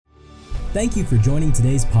Thank you for joining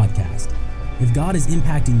today's podcast. If God is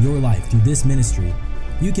impacting your life through this ministry,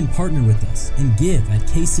 you can partner with us and give at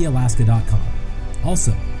kcalaska.com.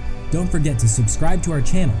 Also, don't forget to subscribe to our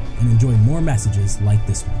channel and enjoy more messages like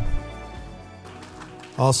this one.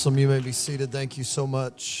 Awesome. You may be seated. Thank you so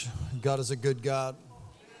much. God is a good God.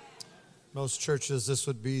 Most churches, this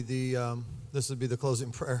would be the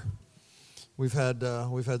closing prayer. We've had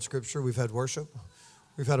scripture, we've had worship,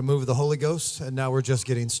 we've had a move of the Holy Ghost, and now we're just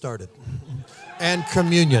getting started. And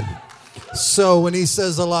communion. So when he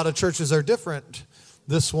says a lot of churches are different,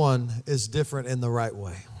 this one is different in the right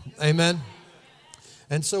way. Amen.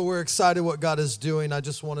 And so we're excited what God is doing. I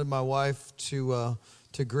just wanted my wife to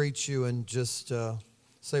greet you and just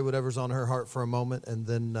say whatever's on her heart for a moment, and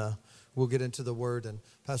then we'll get into the word. And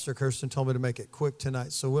Pastor Kirsten told me to make it quick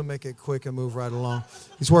tonight, so we'll make it quick and move right along.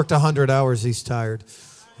 He's worked 100 hours. He's tired.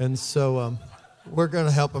 And so we're going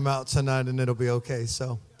to help him out tonight, and it'll be okay.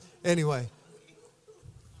 So anyway.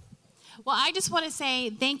 Well, I just want to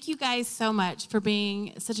say thank you guys so much for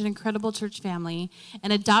being such an incredible church family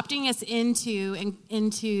and adopting us into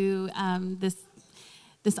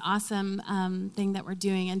this awesome thing that we're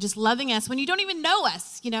doing, and just loving us when you don't even know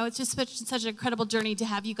us. You know, it's just such an incredible journey to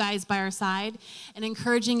have you guys by our side and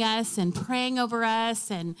encouraging us and praying over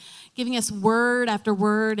us and giving us word after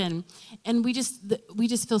word. And we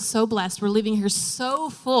just feel so blessed. We're leaving here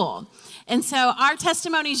so full. And so our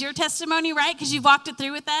testimony is your testimony, right? Because you've walked it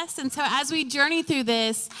through with us. And so as we journey through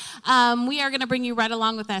this, we are going to bring you right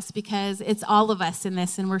along with us, because it's all of us in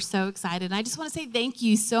this, and we're so excited. And I just want to say thank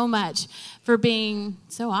you so much for being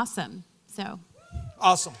so awesome. So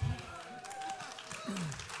awesome.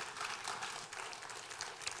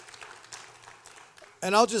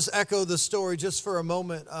 And I'll just echo the story just for a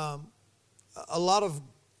moment. A lot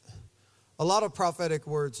of prophetic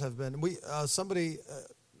words have been. Somebody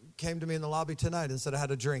came to me in the lobby tonight and said I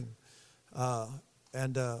had a dream,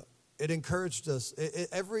 and it encouraged us.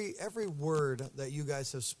 Every word that you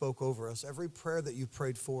guys have spoke over us, every prayer that you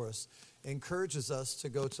prayed for us, encourages us to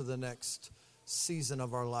go to the next season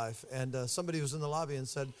of our life. And somebody was in the lobby and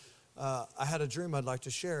said, I had a dream I'd like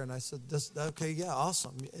to share. And I said, okay, yeah,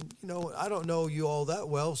 awesome. And, you know, I don't know you all that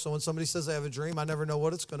well. So when somebody says I have a dream, I never know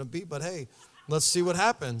what it's going to be. But, hey, let's see what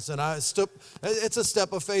happens. And it's a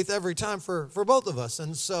step of faith every time for both of us.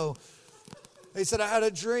 And so he said, I had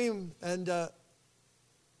a dream, and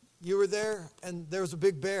you were there, and there was a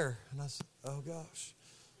big bear. And I said, oh, gosh.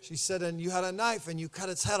 She said, and you had a knife, and you cut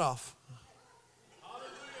its head off.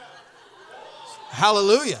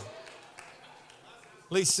 Hallelujah.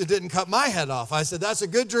 At least it didn't cut my head off. I said, that's a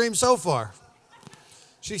good dream so far.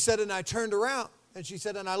 She said, and I turned around, and she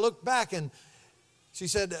said, and I looked back, and she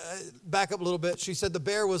said, back up a little bit. She said the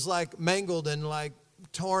bear was like mangled and like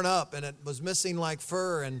torn up, and it was missing like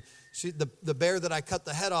fur, and the bear that I cut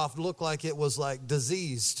the head off looked like it was like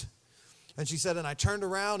diseased. And she said, and I turned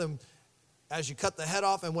around, and as you cut the head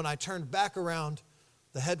off, and when I turned back around,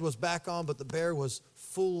 the head was back on, but the bear was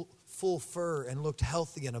full fur and looked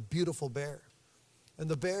healthy and a beautiful bear. And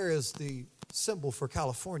the bear is the symbol for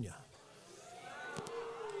California.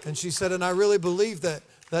 And she said, and I really believe that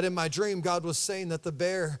in my dream, God was saying that the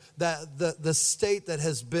bear, that the state that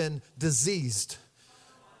has been diseased,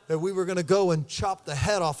 that we were going to go and chop the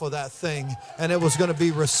head off of that thing, and it was going to be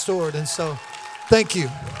restored. And so, thank you.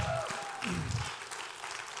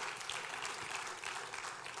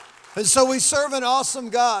 And so we serve an awesome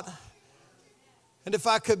God. And if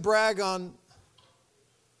I could brag on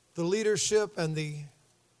the leadership and the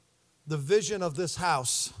vision of this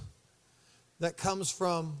house that comes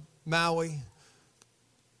from Maui,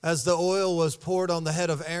 as the oil was poured on the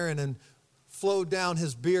head of Aaron and flowed down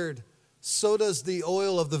his beard, so does the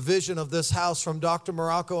oil of the vision of this house from Dr.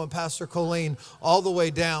 Morocco and Pastor Colleen all the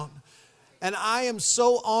way down. And I am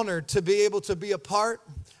so honored to be able to be a part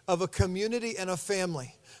of a community and a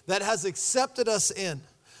family that has accepted us in,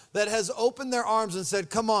 that has opened their arms and said,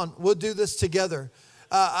 come on, we'll do this together.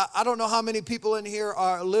 I don't know how many people in here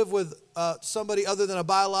live with somebody other than a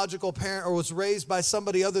biological parent or was raised by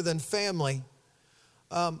somebody other than family.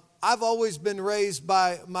 I've always been raised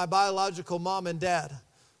by my biological mom and dad.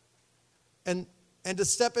 And to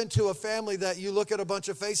step into a family that you look at a bunch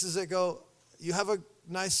of faces that go, you have a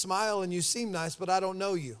nice smile and you seem nice, but I don't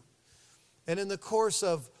know you. And in the course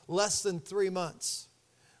of less than 3 months,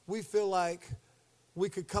 we feel like we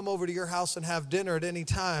could come over to your house and have dinner at any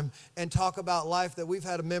time and talk about life that we've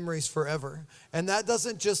had memories forever. And that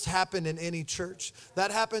doesn't just happen in any church. That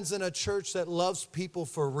happens in a church that loves people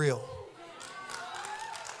for real.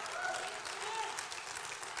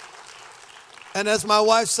 And as my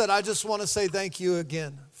wife said, I just want to say thank you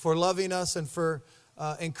again for loving us and for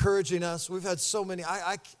encouraging us. We've had so many.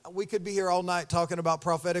 We could be here all night talking about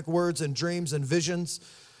prophetic words and dreams and visions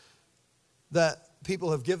that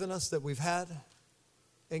people have given us, that we've had.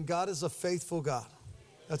 And God is a faithful God.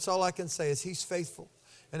 That's all I can say is He's faithful.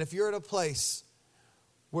 And if you're at a place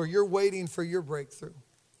where you're waiting for your breakthrough,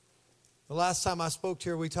 the last time I spoke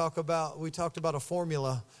here, we talked about a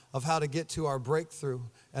formula of how to get to our breakthrough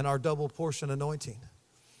and our double portion anointing.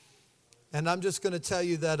 And I'm just going to tell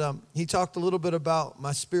you that he talked a little bit about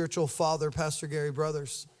my spiritual father, Pastor Gary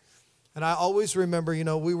Brothers. And I always remember,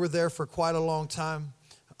 we were there for quite a long time.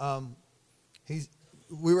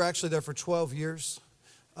 We were actually there for 12 years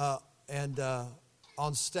and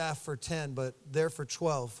on staff for 10, but there for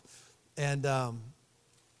 12. And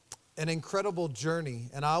an incredible journey.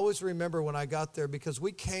 And I always remember when I got there, because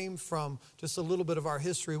we came from just a little bit of our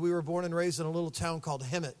history. We were born and raised in a little town called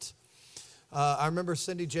Hemet. I remember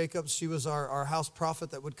Cindy Jacobs. She was our house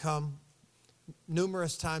prophet that would come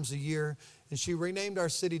numerous times a year. And she renamed our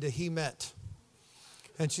city to He Met.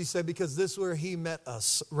 And she said, because this is where He met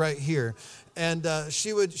us, right here. And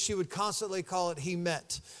she would constantly call it He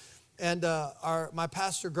Met. And my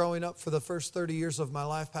pastor growing up for the first 30 years of my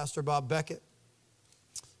life, Pastor Bob Beckett,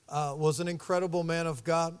 was an incredible man of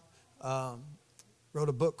God. Wrote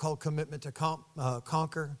a book called Commitment to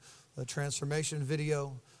Conquer, a transformation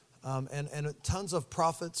video. And tons of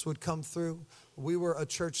prophets would come through. We were a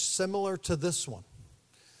church similar to this one.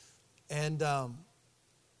 And man,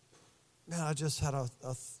 I just had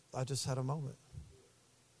a moment.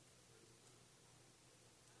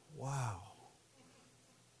 Wow.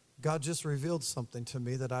 God just revealed something to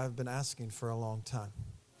me that I've been asking for a long time.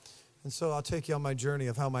 And so I'll take you on my journey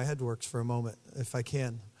of how my head works for a moment, if I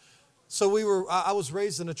can. So I was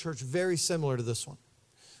raised in a church very similar to this one.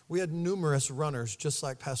 We had numerous runners, just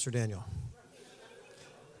like Pastor Daniel.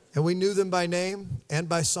 And we knew them by name and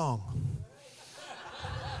by song.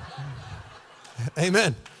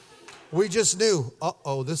 Amen. We just knew,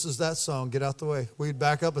 this is that song. Get out the way. We'd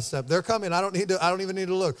back up a step. They're coming. I don't even need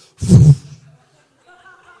to look.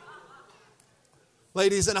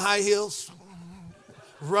 Ladies in high heels,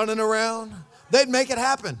 running around. They'd make it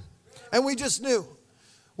happen. And we just knew.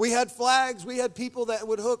 We had flags. We had people that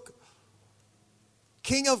would hook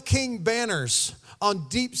King of King banners on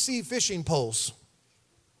deep sea fishing poles.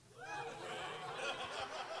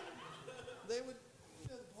 The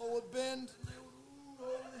pole would bend.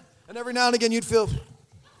 And every now and again you'd feel,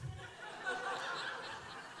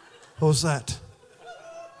 what was that?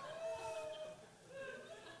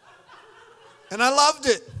 And I loved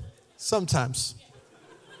it sometimes.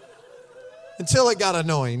 Until it got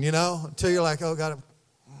annoying, until you're like, oh, God,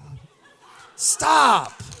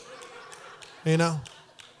 stop, And,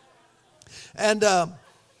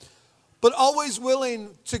 but always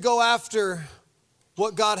willing to go after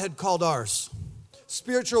what God had called ours.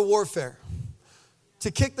 Spiritual warfare.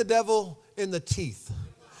 To kick the devil in the teeth.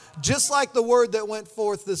 Just like the word that went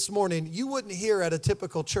forth this morning, you wouldn't hear at a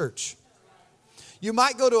typical church. You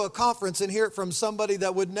might go to a conference and hear it from somebody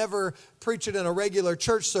that would never preach it in a regular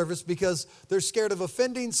church service because they're scared of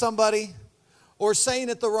offending somebody or saying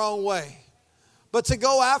it the wrong way. But to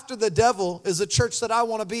go after the devil is a church that I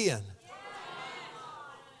want to be in.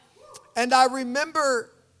 And I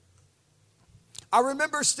remember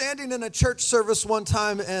standing in a church service one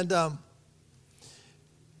time and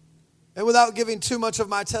without giving too much of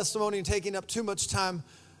my testimony and taking up too much time,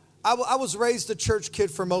 I was raised a church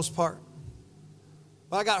kid for most part.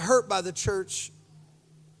 But I got hurt by the church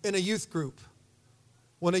in a youth group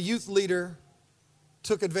when a youth leader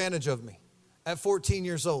took advantage of me at 14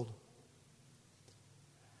 years old.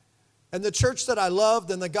 And the church that I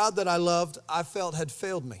loved and the God that I loved, I felt had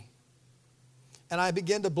failed me. And I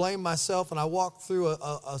began to blame myself, and I walked through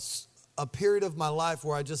a period of my life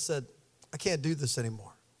where I just said, I can't do this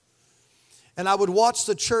anymore. And I would watch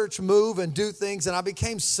the church move and do things, and I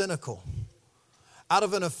became cynical. Out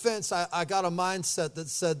of an offense, I got a mindset that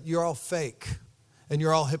said, you're all fake and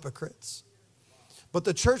you're all hypocrites. But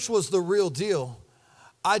the church was the real deal.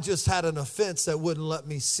 I just had an offense that wouldn't let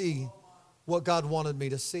me see what God wanted me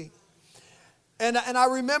to see. And I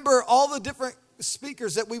remember all the different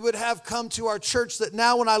speakers that we would have come to our church that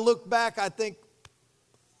now when I look back, I think,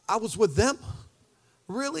 I was with them?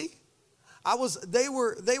 Really? They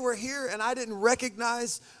were here and I didn't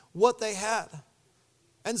recognize what they had.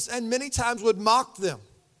 And many times would mock them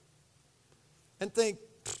and think,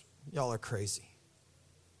 y'all are crazy.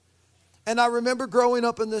 And I remember growing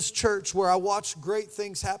up in this church where I watched great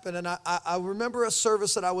things happen. And I remember a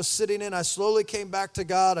service that I was sitting in. I slowly came back to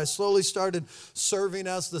God. I slowly started serving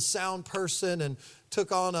as the sound person and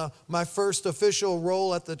took on my first official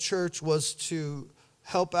role at the church was to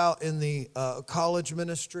help out in the college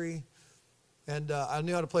ministry. And I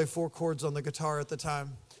knew how to play 4 chords on the guitar at the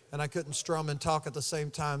time. And I couldn't strum and talk at the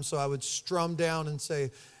same time. So I would strum down and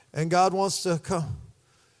say, and God wants to come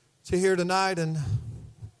to here tonight and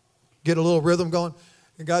get a little rhythm going.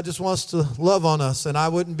 And God just wants to love on us. And I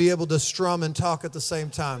wouldn't be able to strum and talk at the same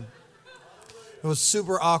time. It was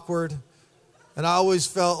super awkward. And I always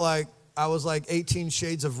felt like I was like 18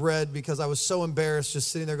 shades of red because I was so embarrassed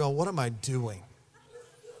just sitting there going, what am I doing?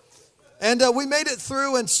 And we made it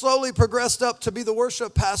through and slowly progressed up to be the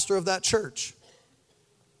worship pastor of that church.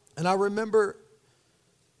 And I remember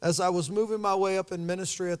as I was moving my way up in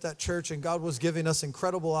ministry at that church and God was giving us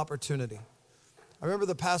incredible opportunity. I remember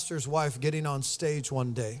the pastor's wife getting on stage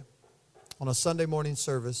one day on a Sunday morning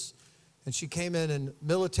service, and she came in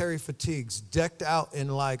military fatigues, decked out in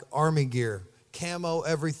like army gear, camo,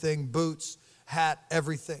 everything, boots, hat,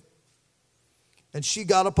 everything. And she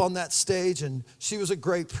got up on that stage, and she was a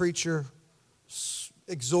great preacher,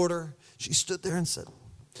 exhorter. She stood there and said,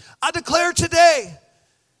 I declare today,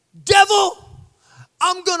 devil,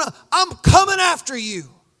 I'm coming after you.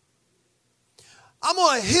 I'm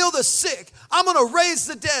going to heal the sick. I'm going to raise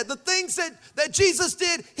the dead. The things that Jesus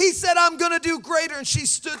did, he said, I'm going to do greater. And she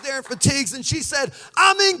stood there in fatigues and she said,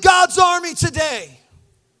 I'm in God's army today.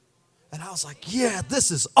 And I was like, yeah,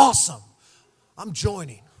 this is awesome. I'm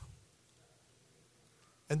joining.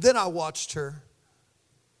 And then I watched her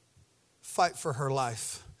fight for her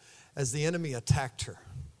life as the enemy attacked her.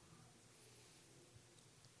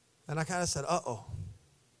 And I kind of said, uh-oh,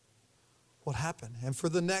 what happened? And for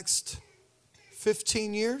the next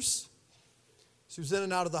 15 years, she was in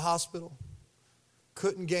and out of the hospital,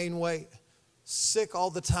 couldn't gain weight, sick all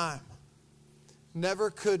the time, never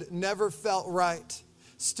felt right,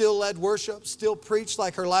 still led worship, still preached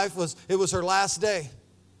like her life was her last day.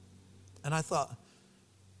 And I thought,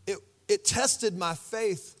 it tested my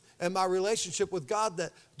faith and my relationship with God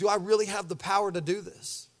that, do I really have the power to do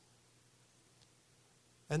this?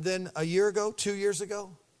 And then 2 years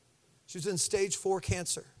ago, she was in stage 4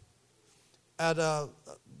 cancer at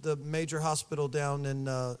the major hospital down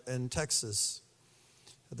in Texas,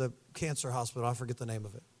 the cancer hospital. I forget the name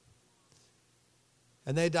of it.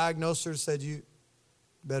 And they diagnosed her and said, you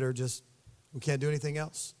better we can't do anything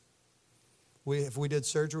else. If we did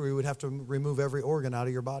surgery, we would have to remove every organ out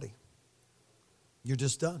of your body. You're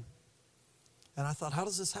just done. And I thought, how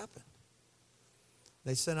does this happen?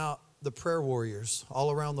 They sent out the prayer warriors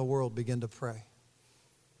all around the world, begin to pray.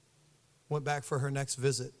 Went back for her next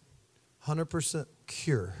visit. 100%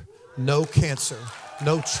 cure. No cancer.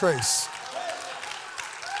 No trace.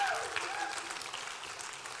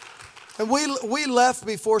 And we left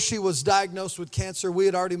before she was diagnosed with cancer. We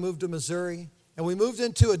had already moved to Missouri. And we moved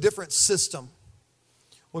into a different system.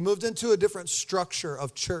 We moved into a different structure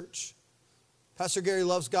of church. Pastor Gary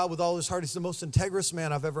loves God with all his heart. He's the most integrous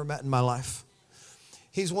man I've ever met in my life.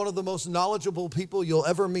 He's one of the most knowledgeable people you'll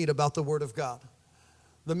ever meet about the Word of God.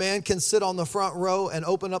 The man can sit on the front row and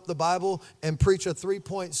open up the Bible and preach a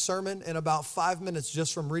 3-point sermon in about 5 minutes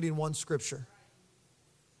just from reading one scripture.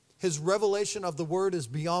 His revelation of the Word is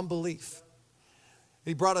beyond belief.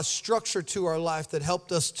 He brought a structure to our life that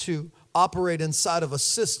helped us to operate inside of a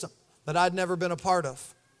system that I'd never been a part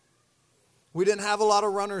of. We didn't have a lot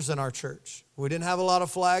of runners in our church. We didn't have a lot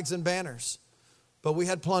of flags and banners, but we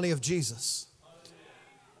had plenty of Jesus.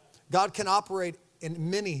 God can operate in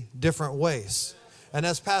many different ways. And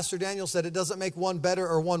as Pastor Daniel said, it doesn't make one better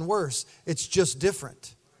or one worse. It's just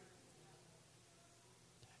different.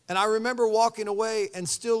 And I remember walking away and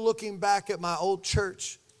still looking back at my old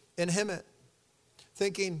church in Hemet,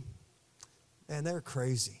 thinking, man, they're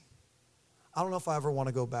crazy. I don't know if I ever want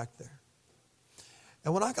to go back there.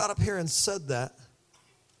 And when I got up here and said that,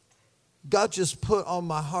 God just put on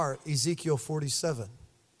my heart Ezekiel 47.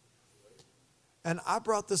 And I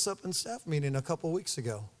brought this up in staff meeting a couple weeks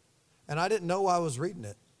ago. And I didn't know I was reading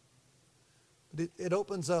it. But it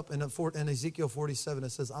opens up in Ezekiel 47. It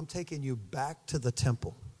says, I'm taking you back to the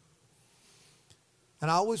temple. And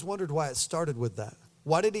I always wondered why it started with that.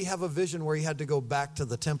 Why did he have a vision where he had to go back to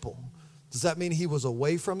the temple? Does that mean he was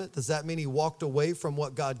away from it? Does that mean he walked away from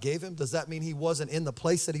what God gave him? Does that mean he wasn't in the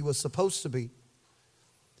place that he was supposed to be?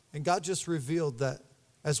 And God just revealed that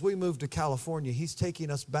as we move to California, he's taking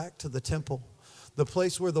us back to the temple, the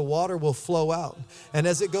place where the water will flow out. And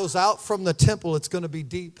as it goes out from the temple, it's going to be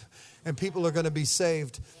deep and people are going to be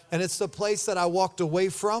saved. And it's the place that I walked away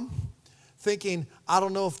from thinking, I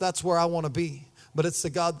don't know if that's where I want to be. But it's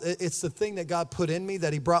the thing that God put in me,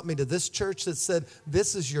 that he brought me to this church that said,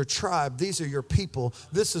 this is your tribe. These are your people.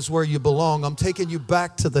 This is where you belong. I'm taking you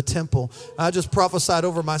back to the temple. I just prophesied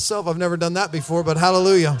over myself. I've never done that before, but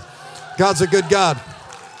hallelujah. God's a good God.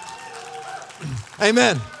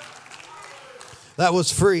 Amen. That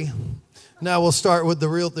was free. Now we'll start with the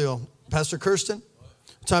real deal. Pastor Kirsten,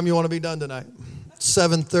 what time you want to be done tonight?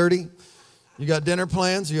 7:30. You got dinner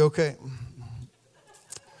plans? You okay?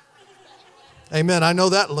 Amen. I know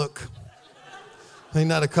that look. Ain't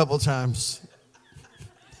that a couple times?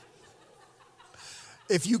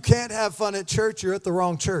 If you can't have fun at church, you're at the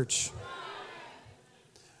wrong church.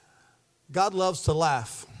 God loves to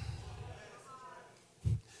laugh.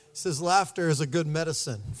 He says laughter is a good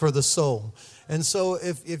medicine for the soul. And so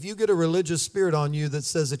if you get a religious spirit on you that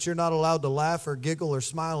says that you're not allowed to laugh or giggle or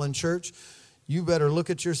smile in church, you better look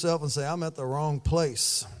at yourself and say, I'm at the wrong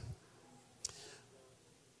place.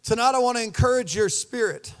 Tonight I want to encourage your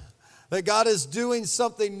spirit that God is doing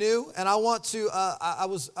something new. And I want to, I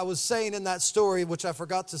was saying in that story, which I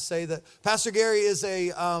forgot to say, that Pastor Gary is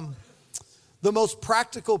the most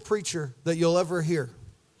practical preacher that you'll ever hear.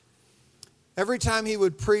 Every time he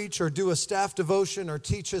would preach or do a staff devotion or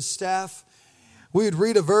teach his staff, we would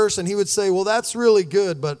read a verse and he would say, well, that's really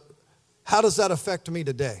good, but how does that affect me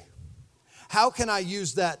today? How can I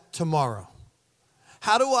use that tomorrow?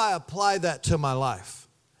 How do I apply that to my life?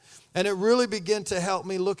 And it really began to help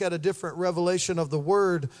me look at a different revelation of the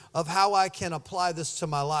word of how I can apply this to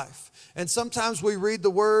my life. And sometimes we read the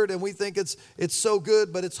word and we think it's so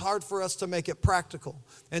good, but it's hard for us to make it practical.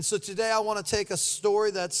 And so today I want to take a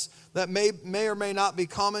story that may or may not be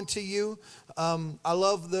common to you. I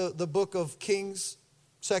love the book of Kings,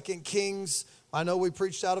 2 Kings. I know we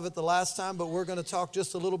preached out of it the last time, but we're going to talk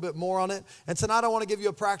just a little bit more on it. And tonight I want to give you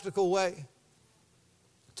a practical way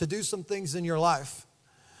to do some things in your life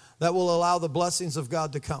that will allow the blessings of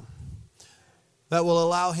God to come, that will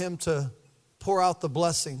allow him to pour out the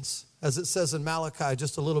blessings, as it says in Malachi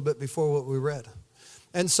just a little bit before what we read.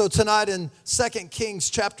 And so tonight in 2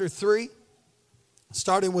 Kings chapter 3,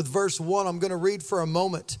 starting with verse 1, I'm going to read for a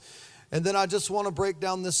moment. And then I just want to break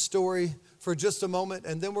down this story for just a moment.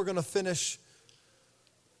 And then we're going to finish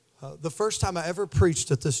the first time I ever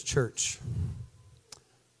preached at this church.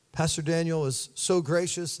 Pastor Daniel was so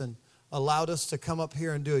gracious and allowed us to come up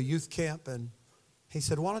here and do a youth camp. And he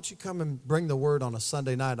said, why don't you come and bring the word on a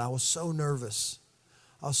Sunday night? And I was so nervous.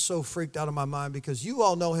 I was so freaked out of my mind because you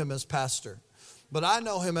all know him as pastor. But I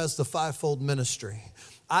know him as the fivefold ministry.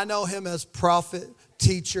 I know him as prophet,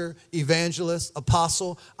 teacher, evangelist,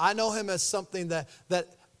 apostle. I know him as something that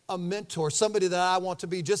a mentor, somebody that I want to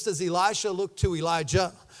be. Just as Elisha looked to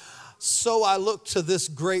Elijah, so I look to this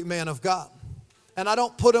great man of God. And I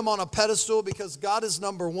don't put him on a pedestal because God is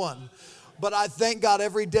number one. But I thank God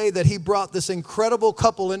every day that he brought this incredible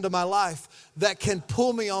couple into my life that can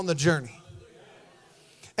pull me on the journey.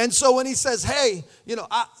 And so when he says, hey,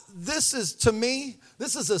 this is, to me,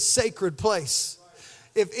 this is a sacred place.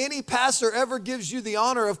 If any pastor ever gives you the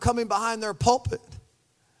honor of coming behind their pulpit,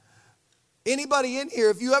 anybody in here,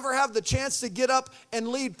 if you ever have the chance to get up and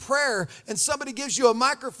lead prayer and somebody gives you a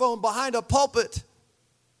microphone behind a pulpit,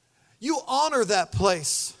 you honor that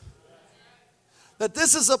place. That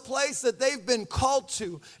this is a place that they've been called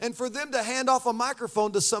to. And for them to hand off a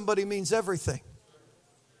microphone to somebody means everything.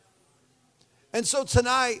 And so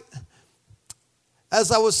tonight,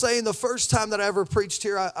 as I was saying, the first time that I ever preached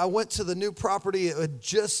here, I went to the new property. It had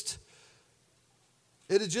just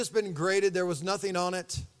been graded. There was nothing on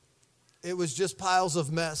it. It was just piles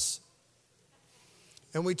of mess.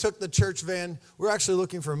 And we took the church van. We were actually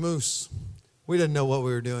looking for moose. We didn't know what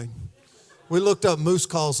we were doing. We looked up moose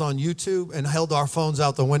calls on YouTube and held our phones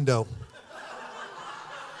out the window.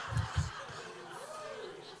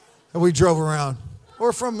 And we drove around.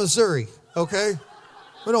 We're from Missouri, okay?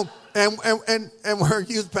 We don't, and we're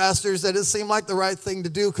youth pastors, that it seemed like the right thing to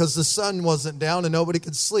do because the sun wasn't down and nobody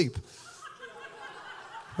could sleep.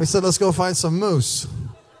 We said, let's go find some moose.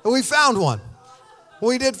 And we found one.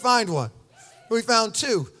 We did find one. We found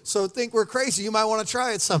two. So think we're crazy. You might want to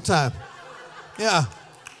try it sometime. Yeah.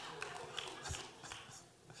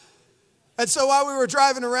 And so while we were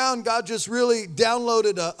driving around, God just really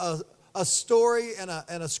downloaded a story and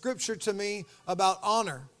a scripture to me about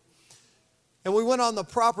honor. And we went on the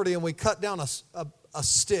property and we cut down a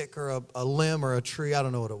stick or a limb or a tree. I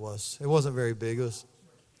don't know what it was. It wasn't very big. It's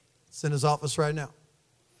in his office right now.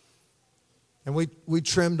 And we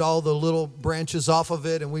trimmed all the little branches off of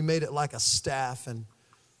it and we made it like a staff. And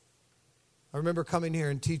I remember coming here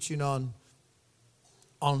and teaching on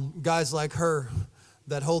guys like her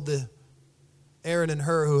that hold Aaron and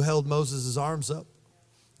her who held Moses' arms up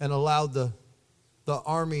and allowed the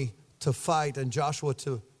army to fight and Joshua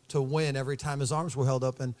to win every time his arms were held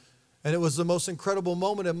up. And it was the most incredible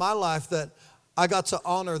moment in my life that I got to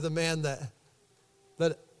honor the man that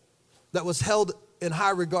was held in high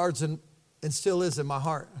regards and still is in my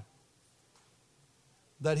heart.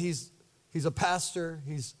 that he's a pastor,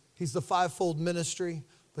 he's the fivefold ministry,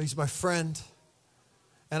 but he's my friend,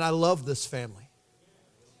 and I love this family.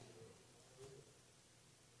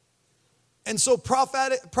 And so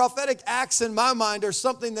prophetic acts in my mind are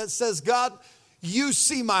something that says, God, you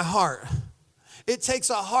see my heart. It takes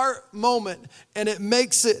a heart moment and it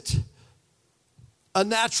makes it a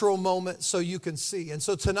natural moment so you can see. And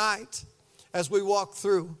so tonight, as we walk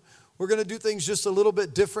through, we're going to do things just a little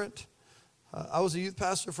bit different. I was a youth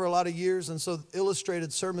pastor for a lot of years, and so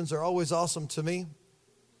illustrated sermons are always awesome to me.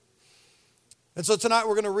 And so tonight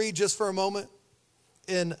we're going to read just for a moment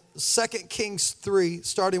in 2 Kings 3,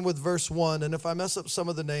 starting with verse 1. And if I mess up some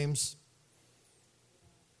of the names,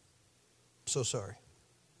 I'm so sorry.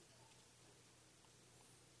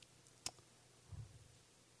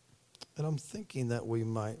 And I'm thinking that we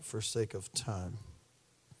might, for sake of time.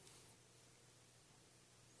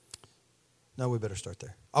 No, we better start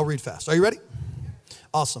there. I'll read fast. Are you ready?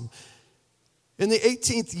 Awesome. In the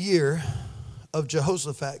 18th year of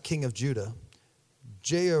Jehoshaphat, king of Judah,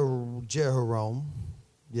 Jerome, Jerome.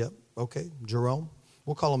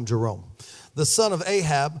 We'll call him Jerome. The son of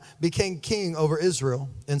Ahab became king over Israel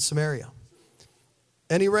in Samaria.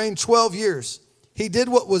 And he reigned 12 years. He did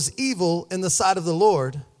what was evil in the sight of the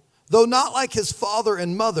Lord. Though not like his father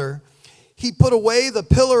and mother, he put away the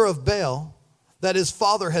pillar of Baal that his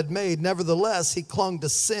father had made. Nevertheless, he clung to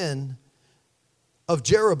sin of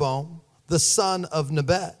Jeroboam, the son of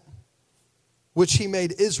Nebat, which he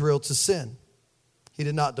made Israel to sin. He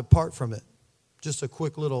did not depart from it. Just a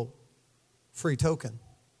quick little free token.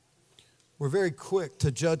 We're very quick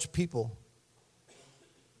to judge people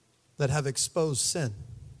that have exposed sin.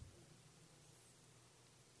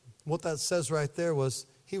 What that says right there was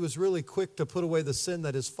he was really quick to put away the sin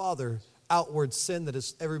that his father, outward sin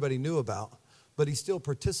that everybody knew about, but he still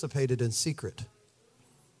participated in secret.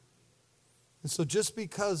 And so just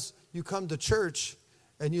because you come to church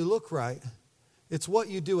and you look right, it's what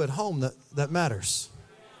you do at home that matters.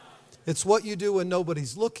 It's what you do when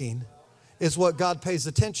nobody's looking is what God pays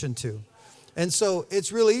attention to. And so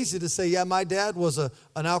it's really easy to say, yeah, my dad was an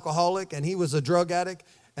alcoholic and he was a drug addict,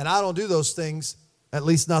 and I don't do those things, at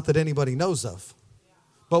least not that anybody knows of.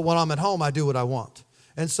 But when I'm at home, I do what I want.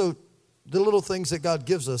 And so the little things that God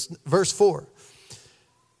gives us. Verse 4.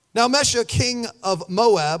 Now Mesha, king of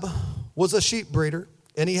Moab, was a sheep breeder,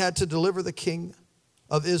 and he had to deliver the king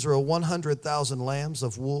of Israel 100,000 lambs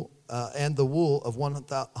of wool and the wool of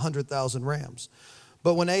 100,000 rams.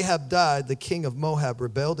 But when Ahab died, the king of Moab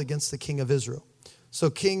rebelled against the king of Israel. So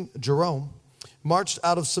King Jerome marched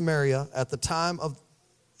out of Samaria at the time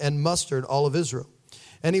and mustered all of Israel.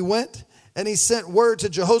 And he went and he sent word to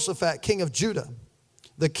Jehoshaphat, king of Judah,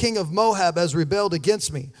 the king of Moab has rebelled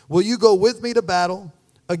against me. Will you go with me to battle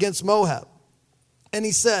against Moab? And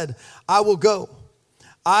he said, I will go.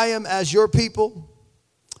 I am as your people,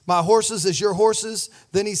 my horses as your horses.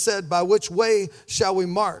 Then he said, by which way shall we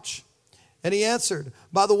march? And he answered,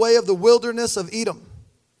 by the way of the wilderness of Edom.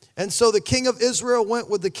 And so the king of Israel went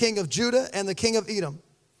with the king of Judah and the king of Edom.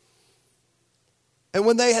 And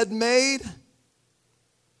when they had made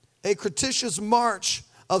a cretious march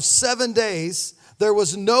of 7 days, there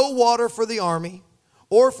was no water for the army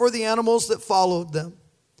or for the animals that followed them.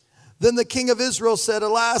 Then the king of Israel said,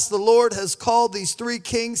 alas, the Lord has called these 3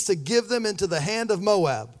 kings to give them into the hand of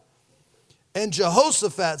Moab. And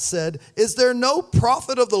Jehoshaphat said, is there no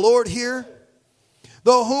prophet of the Lord here,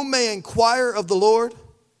 though whom may inquire of the Lord?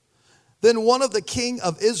 Then one of the king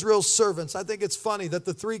of Israel's servants, I think it's funny that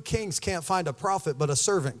the 3 kings can't find a prophet, but a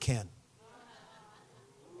servant can.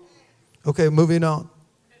 Okay, moving on.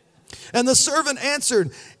 And the servant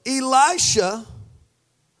answered, Elisha,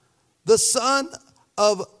 the son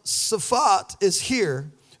of Shaphat, is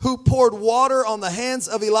here, who poured water on the hands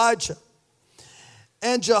of Elijah.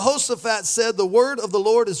 And Jehoshaphat said, the word of the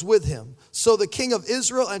Lord is with him. So the king of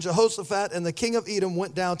Israel and Jehoshaphat and the king of Edom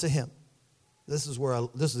went down to him. This is where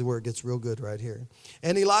it gets real good right here.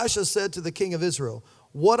 And Elisha said to the king of Israel,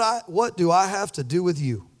 what do I have to do with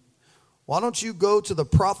you? Why don't you go to the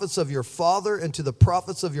prophets of your father and to the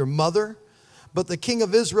prophets of your mother? But the king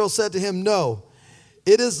of Israel said to him, no,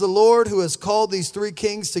 it is the Lord who has called these 3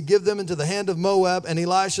 kings to give them into the hand of Moab. And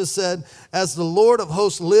Elisha said, as the Lord of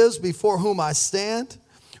hosts lives before whom I stand,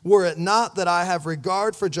 were it not that I have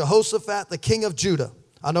regard for Jehoshaphat, the king of Judah.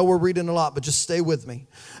 I know we're reading a lot, but just stay with me.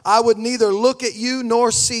 I would neither look at you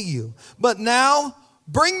nor see you. But now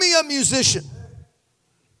bring me a musician.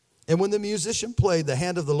 And when the musician played, the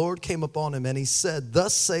hand of the Lord came upon him, and he said,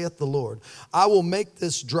 thus saith the Lord, I will make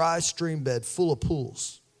this dry stream bed full of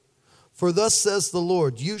pools. For thus says the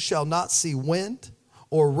Lord, you shall not see wind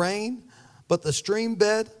or rain, but the stream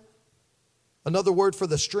bed Another word for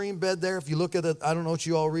the stream bed there, if you look at it, I don't know what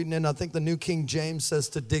you all reading in. I think the New King James says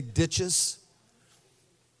to dig ditches.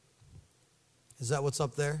 Is that what's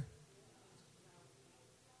up there?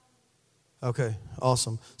 Okay,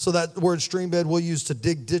 awesome. So that word stream bed we'll use to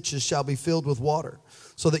dig ditches shall be filled with water,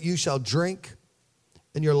 so that you shall drink,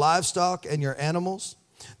 and your livestock and your animals.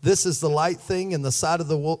 This is the light thing in the sight of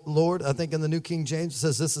the Lord. I think in the New King James it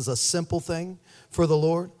says this is a simple thing for the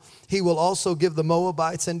Lord. He will also give the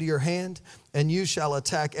Moabites into your hand, and you shall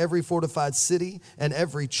attack every fortified city and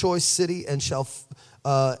every choice city, and shall,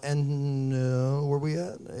 where we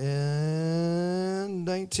at? And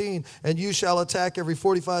 19. And you shall attack every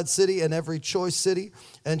fortified city and every choice city,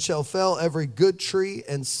 and shall fell every good tree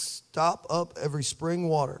and stop up every spring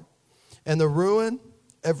water, and ruin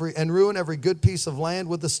every good piece of land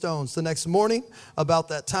with the stones. The next morning, about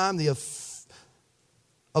that time,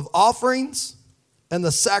 of offerings and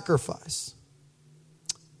the sacrifice,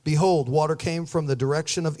 behold, water came from the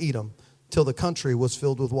direction of Edom, till the country was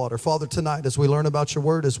filled with water. Father, tonight, as we learn about your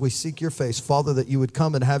word, as we seek your face, Father, that you would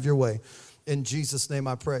come and have your way. In Jesus' name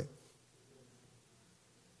I pray.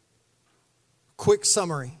 Quick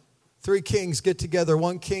summary. 3 kings get together.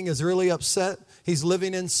 One king is really upset. He's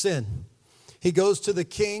living in sin. He goes to the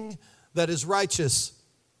king that is righteous.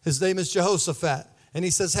 His name is Jehoshaphat. And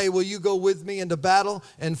he says, hey, will you go with me into battle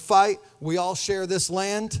and fight? We all share this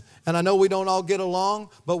land. And I know we don't all get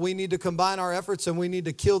along, but we need to combine our efforts and we need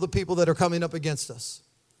to kill the people that are coming up against us.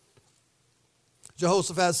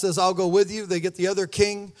 Jehoshaphat says, I'll go with you. They get the other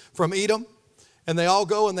king from Edom, and they all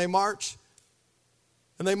go and they march.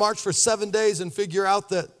 And they march for 7 days and figure out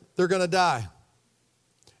that they're going to die.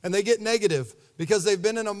 And they get negative because they've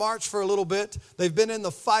been in a march for a little bit. They've been in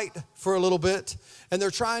the fight for a little bit. And they're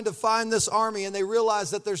trying to find this army, and they realize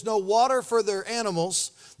that there's no water for their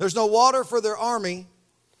animals. There's no water for their army.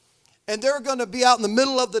 And they're going to be out in the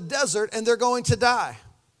middle of the desert, and they're going to die.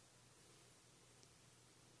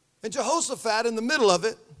 And Jehoshaphat, in the middle of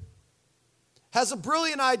it, has a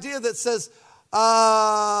brilliant idea that says,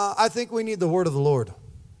 I think we need the word of the Lord.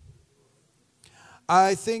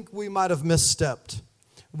 I think we might have misstepped.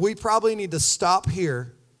 We probably need to stop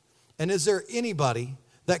here. And is there anybody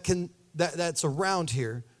that's around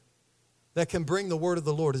here that can bring the word of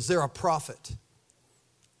the Lord? Is there a prophet?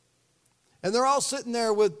 And they're all sitting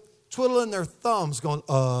there with twiddling their thumbs going,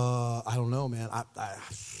 I don't know, man. I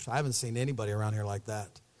haven't seen anybody around here like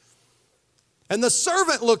that. And the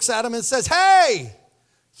servant looks at him and says, hey,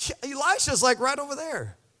 Elisha's like right over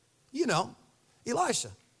there. You know,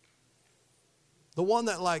 Elisha. The one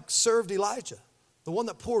that like served Elijah. The one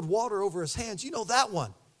that poured water over his hands. You know that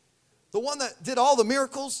one. The one that did all the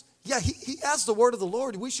miracles. Yeah, he has the word of the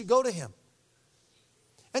Lord. We should go to him.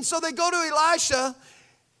 And so they go to Elisha,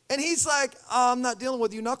 and he's like, I'm not dealing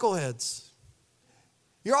with you knuckleheads.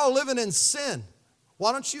 You're all living in sin.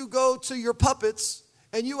 Why don't you go to your puppets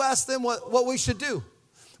and you ask them what we should do?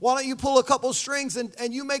 Why don't you pull a couple strings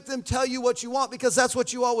and you make them tell you what you want, because that's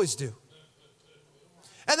what you always do.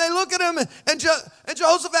 And they look at him, and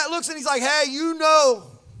Jehoshaphat looks, and he's like, hey, you know,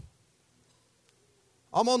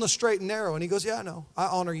 I'm on the straight and narrow. And he goes, yeah, I know. I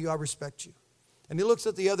honor you. I respect you. And he looks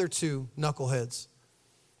at the other two knuckleheads,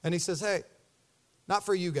 and he says, hey, not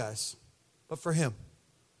for you guys, but for him.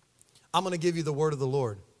 I'm going to give you the word of the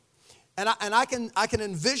Lord. And I can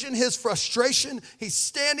envision his frustration. He's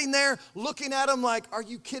standing there looking at him like, are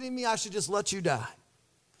you kidding me? I should just let you die.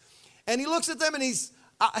 And he looks at them, and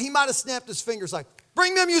he might have snapped his fingers like,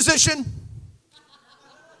 bring me a musician.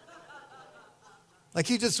 Like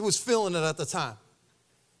he just was feeling it at the time.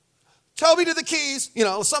 Toby to the keys, you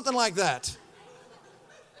know, something like that.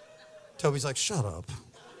 Toby's like, shut up.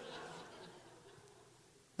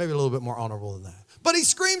 Maybe a little bit more honorable than that. But he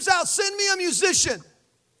screams out, send me a musician.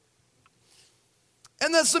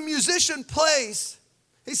 And as the musician plays,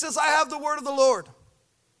 he says, I have the word of the Lord.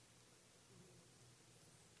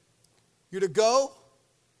 You're to go.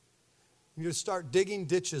 You're to start digging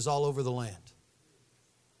ditches all over the land.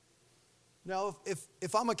 Now,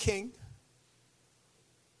 if I'm a king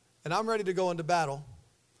and I'm ready to go into battle,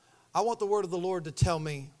 I want the word of the Lord to tell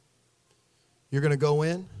me, you're going to go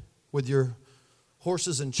in with your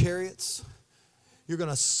horses and chariots. You're going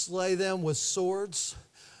to slay them with swords.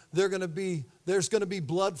 There's going to be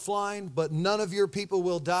blood flying, but none of your people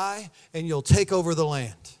will die, and you'll take over the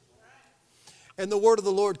land. And the word of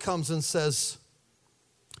the Lord comes and says,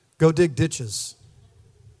 go dig ditches.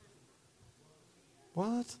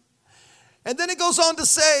 What? And then it goes on to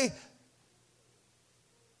say,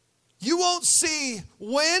 you won't see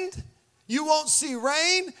wind, you won't see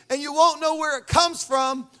rain, and you won't know where it comes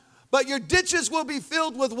from, but your ditches will be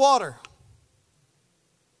filled with water.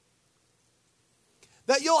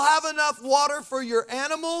 that you'll have enough water for your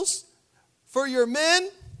animals, for your men.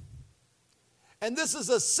 And this is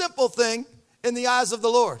a simple thing in the eyes of the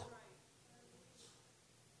Lord.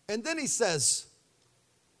 And then he says,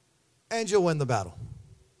 and you'll win the battle.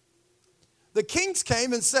 The kings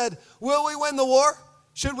came and said, will we win the war?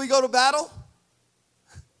 Should we go to battle?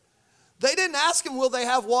 They didn't ask him, will they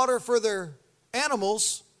have water for their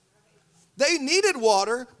animals? They needed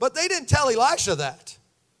water, but they didn't tell Elisha that.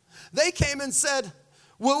 They came and said,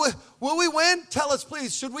 will we win? Tell us,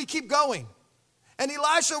 please, should we keep going? And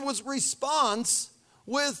Elisha responds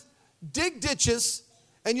with, dig ditches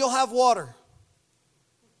and you'll have water.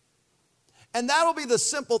 And that'll be the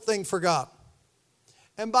simple thing for God.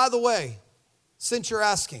 And by the way, since you're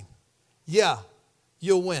asking, yeah,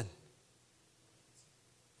 you'll win.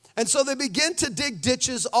 And so they begin to dig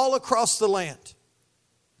ditches all across the land.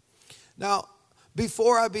 Now,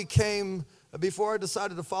 before I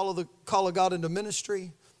decided to follow the call of God into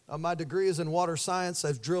ministry, my degree is in water science.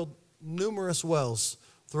 I've drilled numerous wells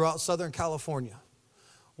throughout Southern California.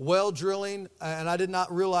 Well drilling, and I did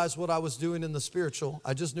not realize what I was doing in the spiritual.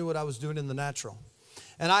 I just knew what I was doing in the natural.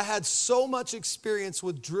 And I had so much experience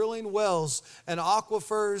with drilling wells and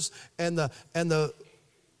aquifers and the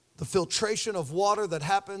filtration of water that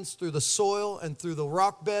happens through the soil and through the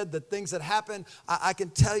rock bed, the things that happen. I can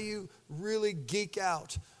tell you, really geek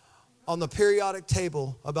out on the periodic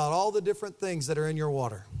table about all the different things that are in your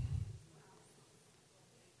water.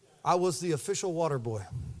 I was the official water boy.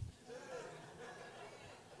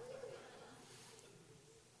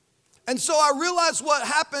 And so I realized what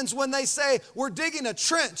happens when they say we're digging a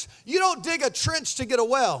trench. You don't dig a trench to get a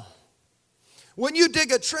well. When you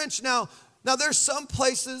dig a trench, now there's some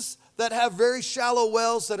places that have very shallow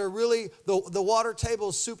wells that are really, the water table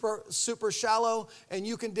is super shallow, and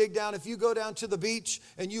you can dig down. If you go down to the beach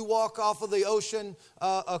and you walk off of the ocean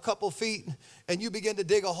a couple feet and you begin to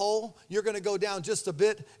dig a hole, you're going to go down just a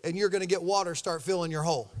bit and you're going to get water start filling your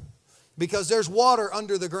hole because there's water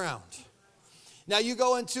under the ground. Now you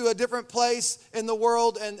go into a different place in the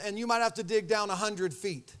world and you might have to dig down 100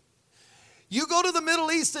 feet. You go to the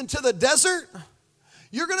Middle East and to the desert,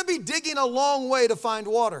 you're going to be digging a long way to find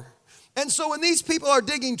water. And so when these people are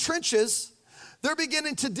digging trenches, they're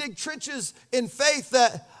beginning to dig trenches in faith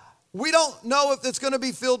that we don't know if it's going to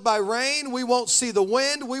be filled by rain. We won't see the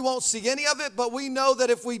wind. We won't see any of it. But we know that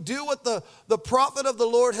if we do what the prophet of the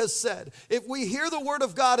Lord has said, if we hear the word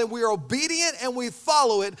of God and we are obedient and we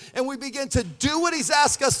follow it and we begin to do what he's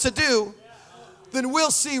asked us to do, then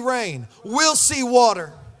we'll see rain. We'll see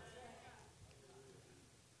water.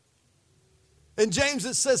 In James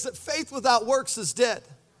it says that faith without works is dead.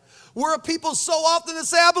 We're a people so often that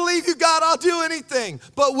say, I believe you, God, I'll do anything.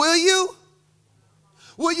 But will you?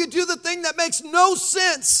 Will you do the thing that makes no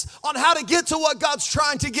sense on how to get to what God's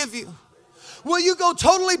trying to give you? Will you go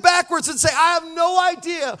totally backwards and say, I have no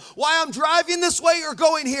idea why I'm driving this way or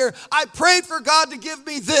going here. I prayed for God to give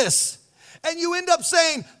me this. And you end up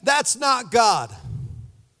saying, that's not God.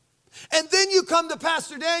 And then you come to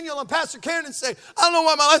Pastor Daniel and Pastor Karen and say, I don't know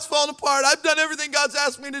why my life's falling apart. I've done everything God's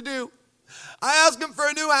asked me to do. I asked him for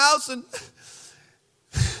a new house and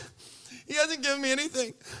he hasn't given me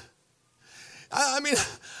anything. I mean,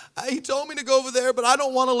 he told me to go over there, but I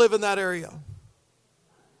don't want to live in that area.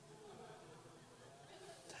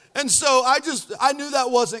 And so I knew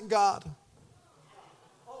that wasn't God.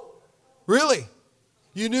 Really?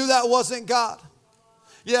 You knew that wasn't God?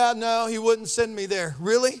 Yeah, no, he wouldn't send me there.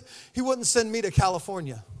 Really? He wouldn't send me to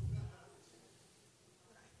California.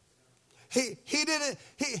 He didn't.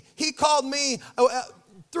 He called me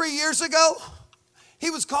 3 years ago. He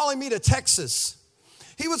was calling me to Texas.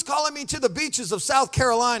 He was calling me to the beaches of South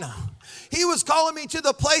Carolina. He was calling me to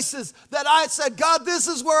the places that I said, God, this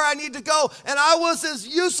is where I need to go. And I was as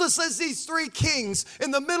useless as these three kings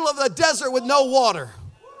in the middle of the desert with no water.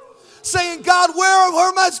 Saying, God, where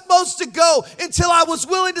am I supposed to go? Until I was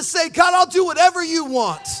willing to say, God, I'll do whatever you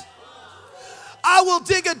want. I will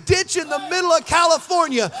dig a ditch in the middle of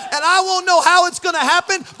California, and I won't know how it's going to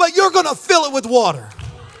happen, but you're going to fill it with water.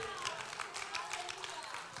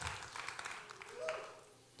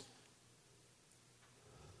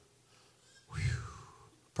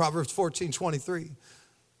 Proverbs 14:23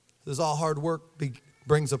 says, all hard work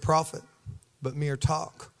brings a profit, but mere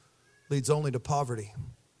talk leads only to poverty.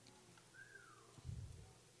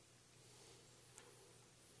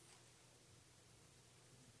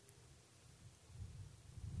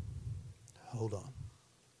 Hold on.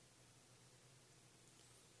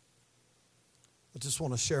 I just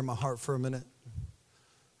want to share my heart for a minute.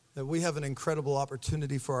 That we have an incredible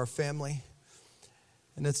opportunity for our family.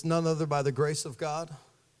 And it's none other by the grace of God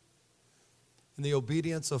and the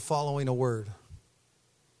obedience of following a word.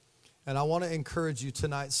 And I want to encourage you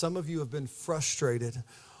tonight. Some of you have been frustrated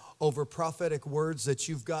over prophetic words that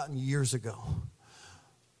you've gotten years ago.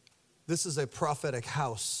 This is a prophetic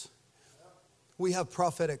house. We have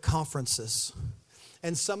prophetic conferences.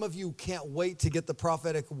 And some of you can't wait to get the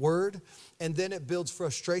prophetic word, and then it builds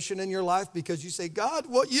frustration in your life because you say, God,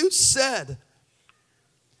 what you said.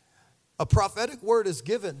 A prophetic word is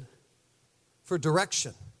given for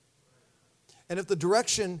direction. And if the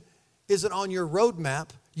direction isn't on your roadmap,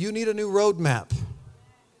 you need a new roadmap.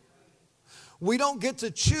 We don't get to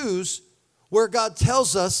choose where God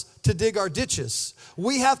tells us to dig our ditches.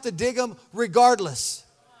 We have to dig them regardless.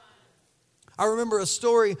 I remember a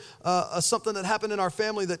story, something that happened in our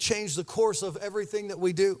family that changed the course of everything that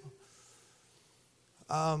we do.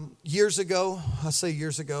 Years ago, it's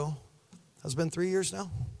been 3 years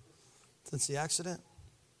now since the accident.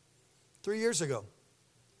 3 years ago,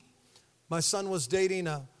 my son was dating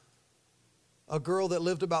a girl that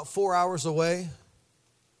lived about 4 hours away.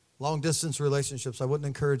 Long distance relationships, I wouldn't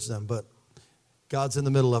encourage them, but God's in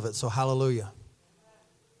the middle of it, so hallelujah.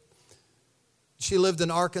 She lived in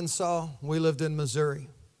Arkansas. We lived in Missouri.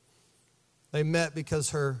 They met because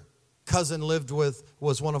her cousin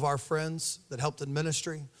was one of our friends that helped in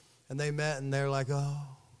ministry. And they met and they're like, oh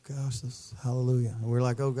gosh, this hallelujah. And we're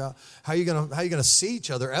like, oh God, how are you gonna see each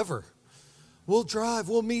other ever? We'll drive,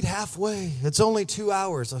 we'll meet halfway. It's only 2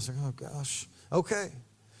 hours. I was like, oh gosh, okay.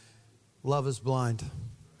 Love is blind.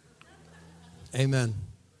 Amen.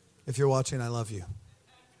 If you're watching, I love you.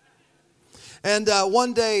 And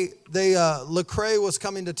one day, Lecrae was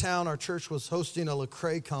coming to town. Our church was hosting a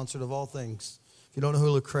Lecrae concert of all things. If you don't know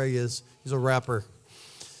who Lecrae is, he's a rapper.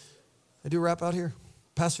 I do rap out here?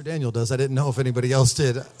 Pastor Daniel does. I didn't know if anybody else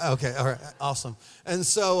did. Okay, all right, awesome. And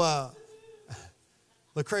so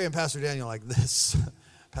Lecrae and Pastor Daniel like this.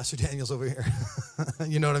 Pastor Daniel's over here.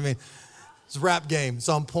 You know what I mean? It's a rap game. It's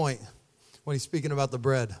on point when he's speaking about the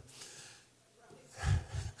bread.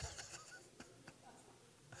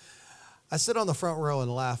 I sit on the front row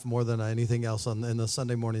and laugh more than anything else in the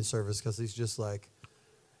Sunday morning service because he's just like,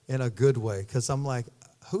 in a good way. Because I'm like,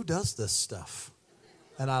 who does this stuff?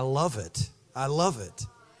 And I love it. I love it.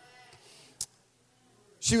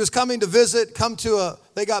 She was coming to visit,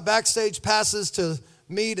 they got backstage passes to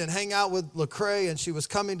meet and hang out with Lecrae, and she was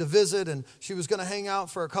coming to visit, and she was going to hang out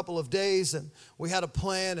for a couple of days, and we had a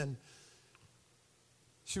plan, and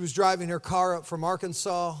she was driving her car up from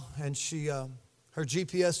Arkansas, and her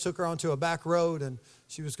GPS took her onto a back road, and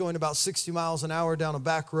she was going about 60 miles an hour down a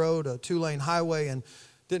back road, a 2-lane highway, and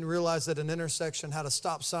didn't realize that an intersection had a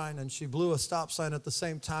stop sign, and she blew a stop sign at the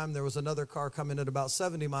same time. There was another car coming at about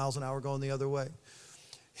 70 miles an hour going the other way.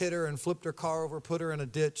 Hit her and flipped her car over, put her in a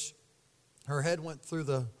ditch. Her head went through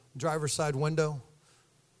the driver's side window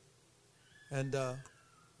and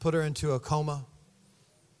put her into a coma.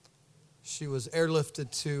 She was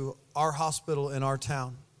airlifted to our hospital in our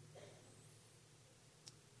town.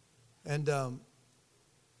 And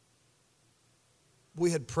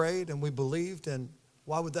we had prayed and we believed, and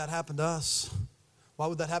why would that happen to us? Why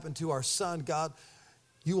would that happen to our son? God,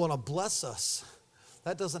 you want to bless us.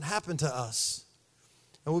 That doesn't happen to us.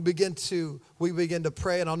 And we begin to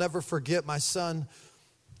pray, and I'll never forget my son.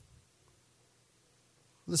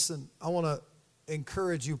 Listen, I want to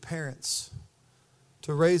encourage you parents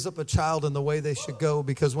to raise up a child in the way they should go,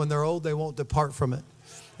 because when they're old, they won't depart from it.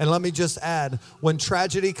 And let me just add, when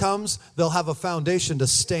tragedy comes, they'll have a foundation to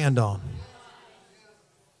stand on.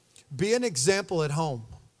 Be an example at home.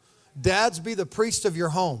 Dads, be the priest of your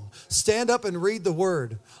home. Stand up and read the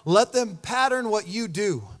word. Let them pattern what you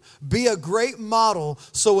do. Be a great model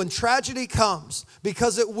so when tragedy comes,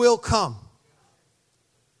 because it will come.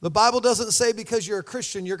 The Bible doesn't say because you're a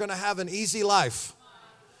Christian, you're going to have an easy life.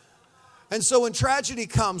 And so when tragedy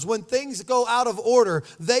comes, when things go out of order,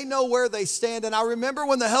 they know where they stand. And I remember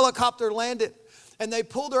when the helicopter landed and they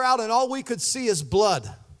pulled her out and all we could see is blood.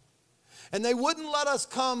 And they wouldn't let us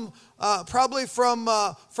come, probably from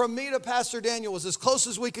me to Pastor Daniel was as close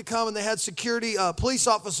as we could come. And they had security, police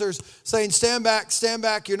officers saying, stand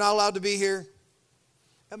back, you're not allowed to be here.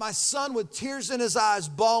 And my son with tears in his eyes,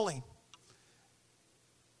 bawling.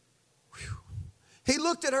 He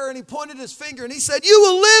looked at her and he pointed his finger and he said, you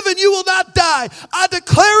will live and you will not die. I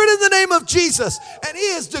declare it in the name of Jesus. And he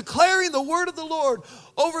is declaring the word of the Lord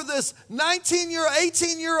over this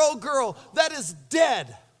 18-year-old girl that is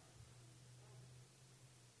dead.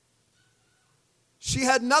 She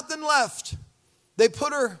had nothing left. They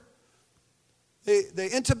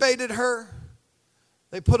intubated her.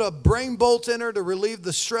 They put a brain bolt in her to relieve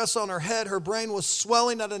the stress on her head. Her brain was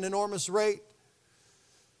swelling at an enormous rate.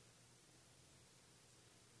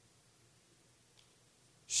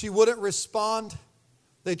 She wouldn't respond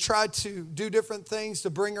They tried to do different things to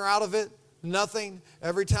bring her out of it. Nothing.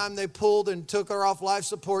 Every time they pulled and took her off life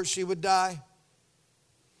support, she would die.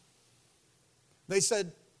 They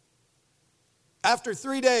said, after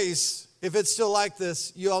 3 days, if it's still like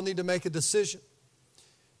this, you all need to make a decision.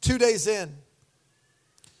 2 days in,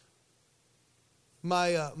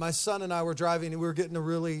 my son and I were driving, and we were getting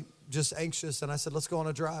really just anxious. And I said, let's go on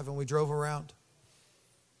a drive. And we drove around.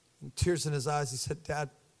 And tears in his eyes, he said, Dad,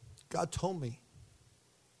 God told me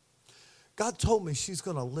she's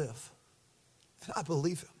going to live. And I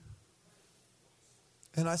believe him.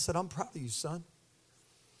 And I said, I'm proud of you, son.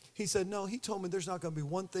 He said, no, he told me there's not going to be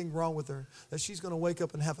one thing wrong with her, that she's going to wake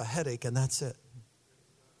up and have a headache, and that's it.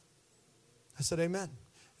 I said, amen.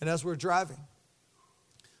 And as we're driving,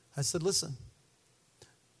 I said, listen,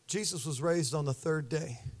 Jesus was raised on the third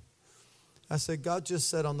day. I said, God just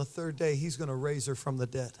said on the third day he's going to raise her from the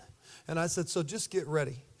dead. And I said, so just get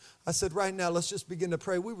ready. I said, right now, let's just begin to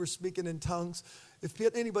pray. We were speaking in tongues. If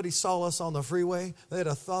anybody saw us on the freeway, they'd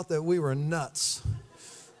have thought that we were nuts.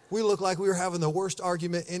 We looked like we were having the worst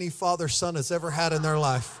argument any father-son has ever had in their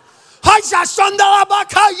life. And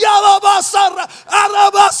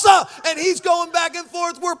he's going back and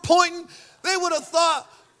forth. We're pointing. They would have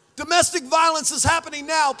thought domestic violence is happening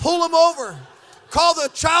now. Pull them over. Call the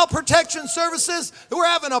Child Protection Services. We're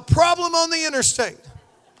having a problem on the interstate.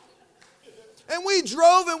 And we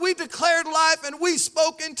drove and we declared life and we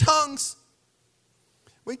spoke in tongues.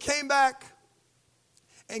 We came back.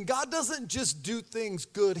 And God doesn't just do things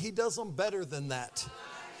good. He does them better than that.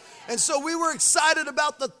 And so we were excited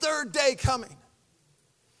about the third day coming.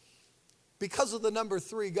 Because of the number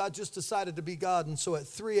 3, God just decided to be God. And so at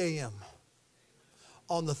 3 a.m.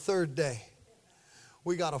 on the third day,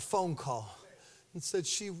 we got a phone call. And said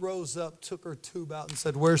she rose up, took her tube out and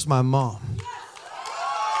said, where's my mom?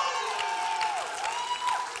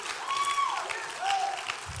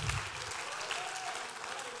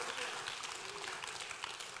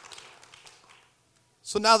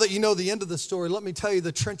 So now that you know the end of the story, let me tell you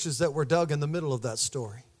the trenches that were dug in the middle of that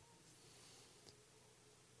story.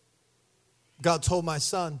 God told my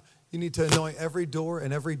son, you need to anoint every door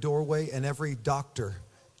and every doorway and every doctor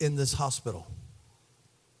in this hospital.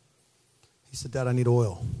 He said, Dad, I need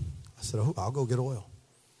oil. I said, oh, I'll go get oil.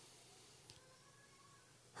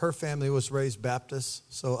 Her family was raised Baptist,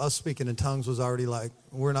 so us speaking in tongues was already like,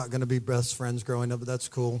 we're not going to be best friends growing up, but that's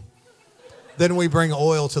cool. Then we bring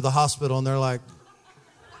oil to the hospital, and they're like,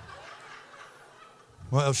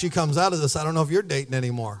 well, if she comes out of this, I don't know if you're dating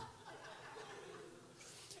anymore.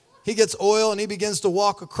 He gets oil, and he begins to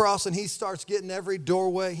walk across, and he starts getting every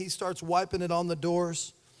doorway. He starts wiping it on the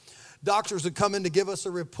doors. Doctors would come in to give us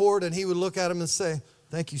a report, and he would look at them and say,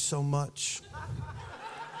 thank you so much.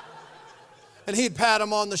 And he'd pat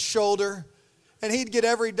him on the shoulder, and he'd get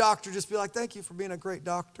every doctor just be like, thank you for being a great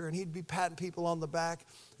doctor. And he'd be patting people on the back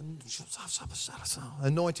and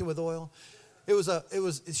anointing with oil.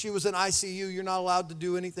 She was in ICU. You're not allowed to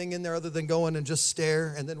do anything in there other than go in and just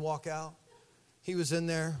stare and then walk out. He was in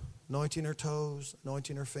there anointing her toes,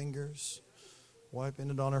 anointing her fingers, wiping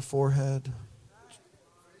it on her forehead.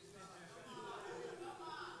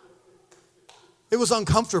 It was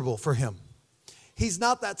uncomfortable for him. He's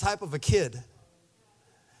not that type of a kid.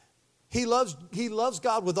 He loves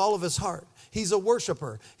God with all of his heart. He's a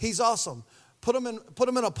worshiper. He's awesome. Put him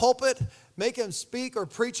in a pulpit, make him speak or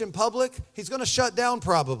preach in public. He's going to shut down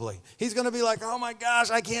probably. He's going to be like, oh my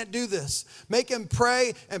gosh, I can't do this. Make him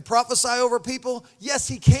pray and prophesy over people. Yes,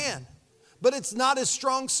 he can. But it's not his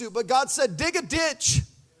strong suit. But God said, dig a ditch.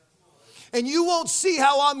 And you won't see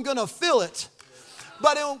how I'm going to fill it.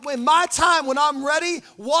 But in my time, when I'm ready,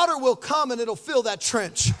 water will come and it'll fill that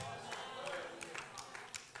trench.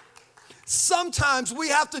 Sometimes we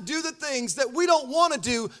have to do the things that we don't want to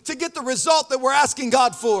do to get the result that we're asking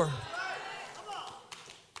God for.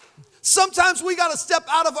 Sometimes we got to step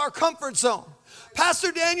out of our comfort zone.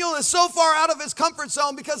 Pastor Daniel is so far out of his comfort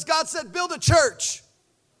zone because God said, build a church.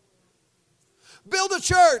 Build a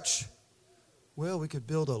church. Well, we could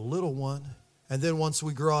build a little one. And then once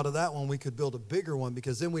we grow out of that one, we could build a bigger one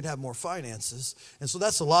because then we'd have more finances. And so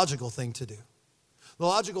that's the logical thing to do. The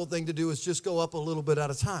logical thing to do is just go up a little bit at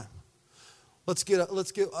a time. Let's get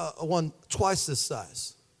a one twice this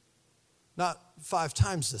size, not 5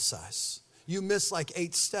 times this size. You miss like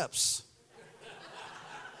 8 steps.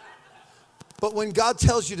 But when God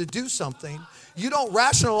tells you to do something, you don't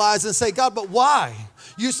rationalize and say, God, but why?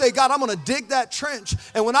 You say, God, I'm going to dig that trench.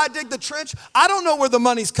 And when I dig the trench, I don't know where the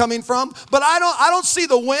money's coming from, but I don't see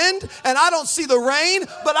the wind and I don't see the rain,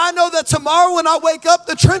 but I know that tomorrow when I wake up,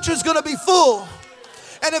 the trench is going to be full.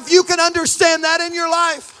 And if you can understand that in your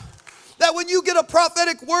life, That when you get a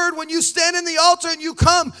prophetic word, when you stand in the altar and you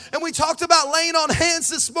come, and we talked about laying on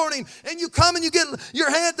hands this morning, and you come and you get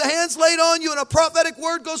the hands laid on you, and a prophetic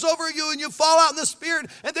word goes over you, and you fall out in the Spirit,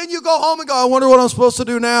 and then you go home and go, I wonder what I'm supposed to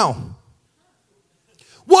do now.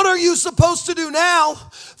 What are you supposed to do now?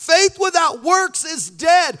 Faith without works is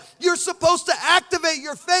dead. You're supposed to activate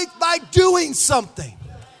your faith by doing something.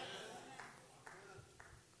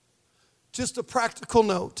 Just a practical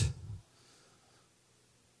note.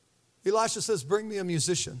 Elisha says, bring me a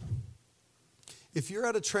musician. If you're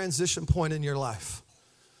at a transition point in your life,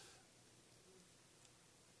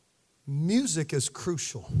 music is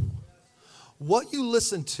crucial. What you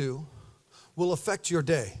listen to will affect your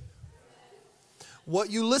day. What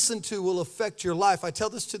you listen to will affect your life. I tell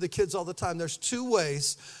this to the kids all the time. There's two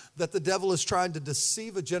ways that the devil is trying to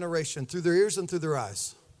deceive a generation, through their ears and through their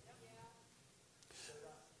eyes.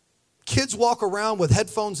 Kids walk around with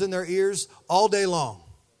headphones in their ears all day long.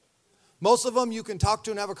 Most of them you can talk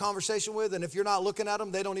to and have a conversation with, and if you're not looking at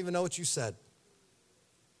them, they don't even know what you said.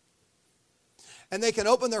 And they can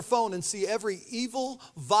open their phone and see every evil,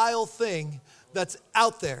 vile thing that's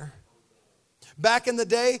out there. Back in the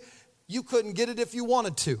day, you couldn't get it if you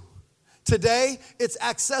wanted to. Today, it's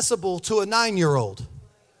accessible to a 9-year-old.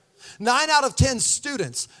 9 out of 10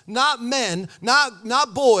 students, not men,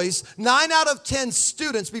 not boys, 9 out of 10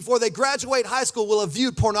 students before they graduate high school will have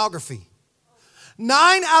viewed pornography.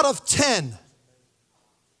 9 out of 10.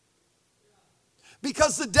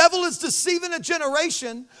 Because the devil is deceiving a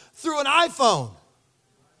generation through an iPhone,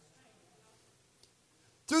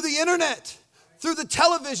 through the internet, through the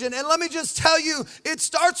television. And let me just tell you, it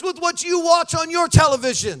starts with what you watch on your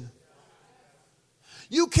television.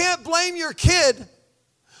 You can't blame your kid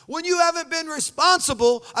when you haven't been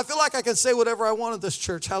responsible. I feel like I can say whatever I want at this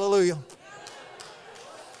church. Hallelujah.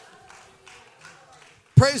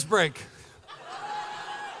 Praise break.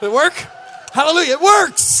 Did it work? Hallelujah. It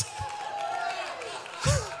works.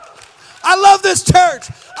 I love this church.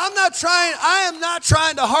 I am not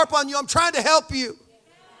trying to harp on you. I'm trying to help you.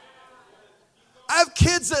 I have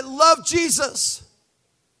kids that love Jesus.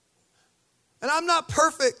 And I'm not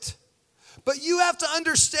perfect. But you have to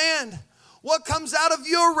understand what comes out of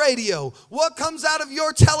your radio, what comes out of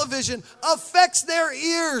your television affects their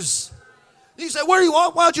ears. You say,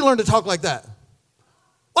 why'd you learn to talk like that?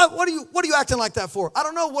 What are you acting like that for? I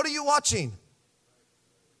don't know. What are you watching?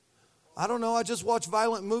 I don't know. I just watch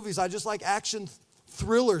violent movies. I just like action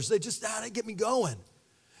thrillers. They get me going.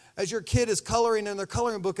 As your kid is coloring in their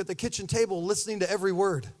coloring book at the kitchen table, listening to every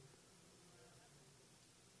word.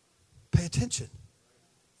 Pay attention.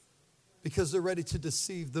 Because they're ready to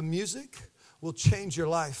deceive. The music will change your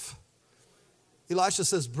life. Elisha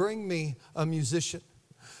says, bring me a musician.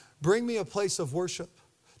 Bring me a place of worship.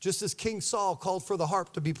 Just as King Saul called for the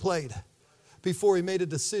harp to be played before he made a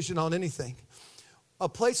decision on anything. A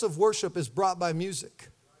place of worship is brought by music.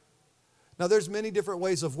 Now, there's many different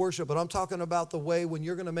ways of worship, but I'm talking about the way when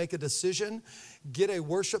you're going to make a decision, get a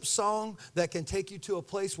worship song that can take you to a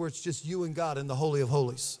place where it's just you and God in the Holy of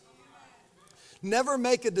Holies. Never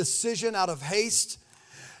make a decision out of haste,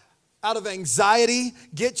 out of anxiety.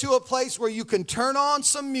 Get to a place where you can turn on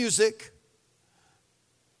some music,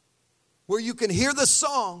 where you can hear the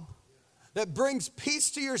song that brings peace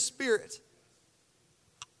to your spirit,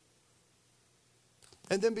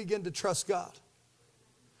 and then begin to trust God.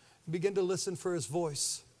 Begin to listen for His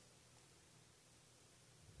voice.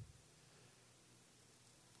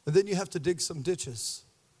 And then you have to dig some ditches.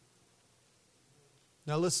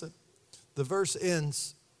 Now listen, the verse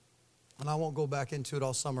ends, and I won't go back into it,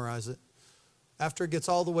 I'll summarize it. After it gets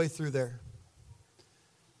all the way through there,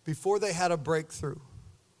 before they had a breakthrough,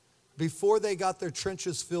 before they got their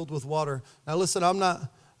trenches filled with water. Now listen, I'm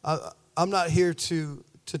not here to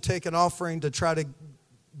take an offering to try to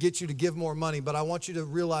get you to give more money, but I want you to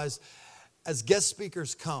realize as guest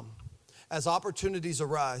speakers come, as opportunities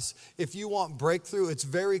arise, if you want breakthrough, it's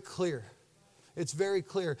very clear. It's very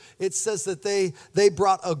clear. It says that they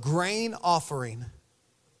brought a grain offering,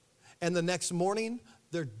 and the next morning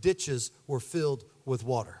their ditches were filled with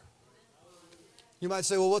water. You might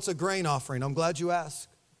say, well, what's a grain offering? I'm glad you asked.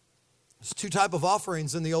 There's 2 types of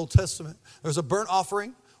offerings in the Old Testament. There's a burnt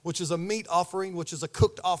offering, which is a meat offering, which is a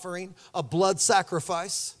cooked offering, a blood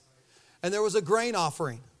sacrifice. And there was a grain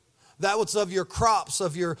offering. That was of your crops,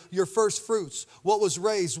 of your first fruits, what was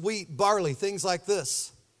raised, wheat, barley, things like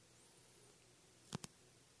this.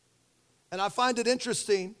 And I find it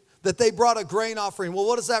interesting that they brought a grain offering. Well,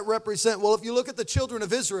 what does that represent? Well, if you look at the children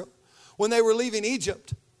of Israel, when they were leaving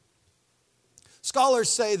Egypt, scholars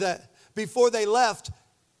say that before they left,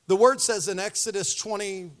 the word says in Exodus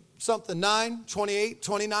 20 something, 9, 28,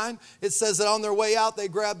 29, it says that on their way out, they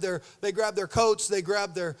grabbed their coats, they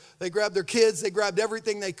grabbed their kids, they grabbed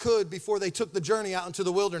everything they could before they took the journey out into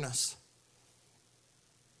the wilderness.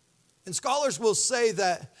 And scholars will say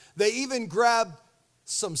that they even grabbed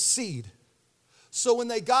some seed. So when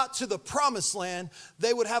they got to the promised land,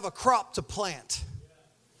 they would have a crop to plant.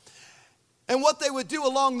 And what they would do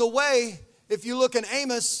along the way, if you look in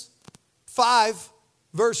Amos 5,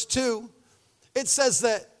 verse 2, it says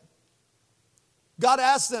that God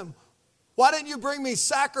asked them, why didn't you bring me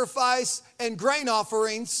sacrifice and grain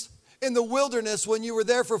offerings in the wilderness when you were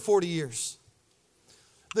there for 40 years?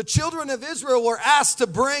 The children of Israel were asked to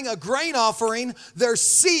bring a grain offering, their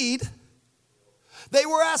seed. They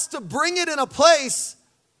were asked to bring it in a place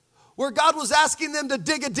where God was asking them to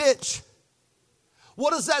dig a ditch.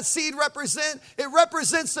 What does that seed represent? It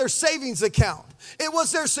represents their savings account. It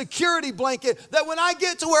was their security blanket that when I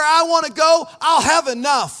get to where I want to go, I'll have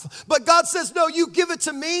enough. But God says, no, you give it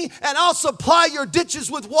to me and I'll supply your ditches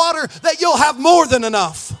with water that you'll have more than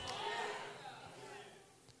enough.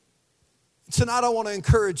 Tonight I want to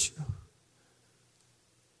encourage you.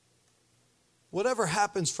 Whatever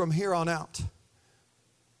happens from here on out,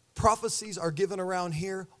 prophecies are given around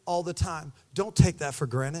here all the time. Don't take that for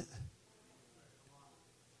granted.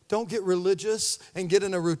 Don't get religious and get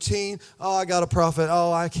in a routine. Oh, I got a prophet.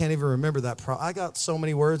 Oh, I can't even remember that. I got so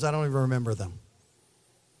many words, I don't even remember them.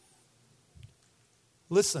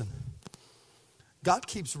 Listen, God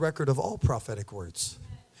keeps record of all prophetic words.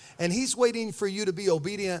 And he's waiting for you to be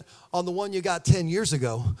obedient on the one you got 10 years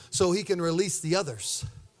ago so he can release the others.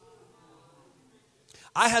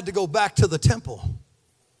 I had to go back to the temple.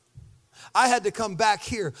 I had to come back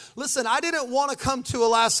here. Listen, I didn't want to come to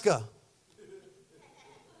Alaska.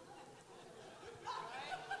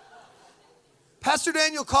 Pastor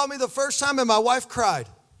Daniel called me the first time and my wife cried.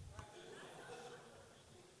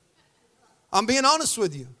 I'm being honest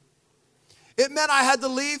with you. It meant I had to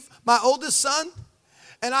leave my oldest son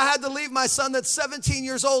and I had to leave my son that's 17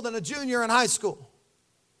 years old and a junior in high school.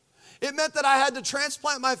 It meant that I had to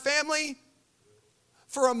transplant my family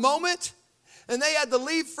for a moment and they had to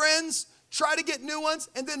leave friends, try to get new ones,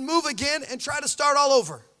 and then move again and try to start all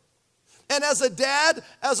over. And as a dad,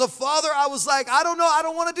 as a father, I was like, I don't know, I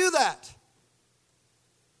don't want to do that.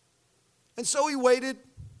 And so he waited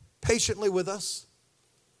patiently with us,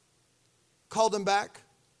 called him back.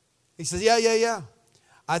 He says, yeah.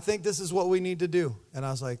 I think this is what we need to do. And I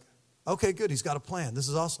was like, okay, good. He's got a plan. This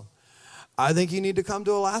is awesome. I think you need to come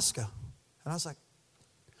to Alaska. And I was like,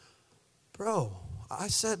 bro, I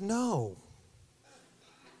said no.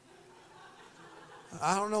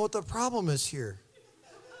 I don't know what the problem is here.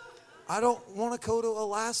 I don't want to go to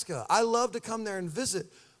Alaska. I love to come there and visit,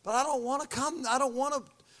 but I don't want to come. I don't want to.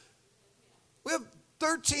 We have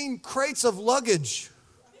 13 crates of luggage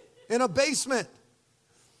in a basement.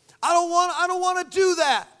 I don't want to do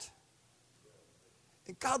that.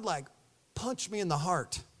 And God punched me in the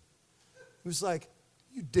heart. He was like,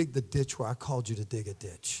 you dig the ditch where I called you to dig a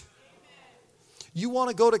ditch. You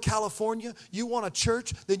want to go to California? You want a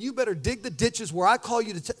church? Then you better dig the ditches where I call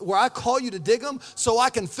you to dig them so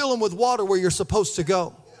I can fill them with water where you're supposed to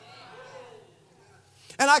go.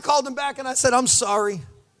 And I called him back and I said, I'm sorry.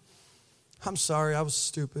 I was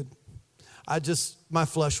stupid. My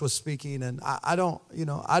flesh was speaking and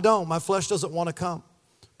my flesh doesn't want to come,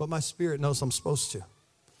 but my spirit knows I'm supposed to.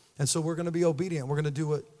 And so we're going to be obedient. We're going to do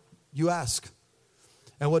what you ask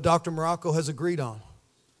and what Dr. Morocco has agreed on.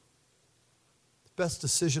 Best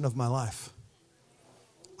decision of my life.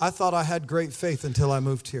 I thought I had great faith until I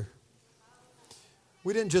moved here.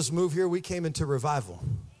 We didn't just move here, we came into revival.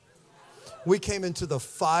 We came into the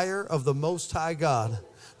fire of the Most High God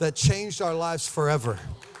that changed our lives forever.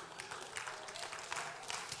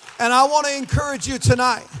 And I want to encourage you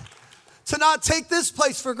tonight to not take this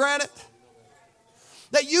place for granted.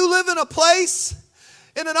 That you live in a place,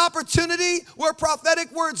 in an opportunity where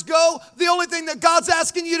prophetic words go. The only thing that God's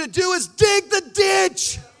asking you to do is dig the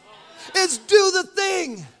ditch. Is do the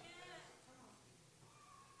thing.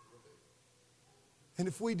 And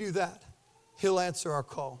if we do that, He'll answer our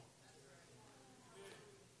call.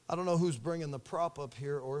 I don't know who's bringing the prop up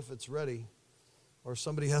here or if it's ready or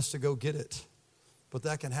somebody has to go get it. But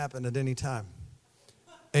that can happen at any time.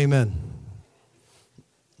 Amen.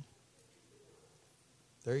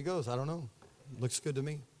 There he goes. I don't know. Looks good to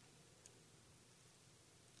me.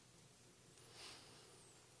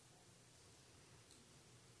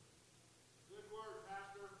 Good word,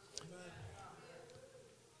 Pastor.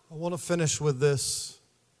 I want to finish with this.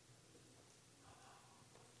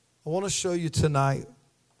 I want to show you tonight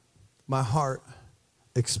my heart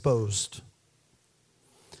exposed.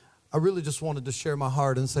 I really just wanted to share my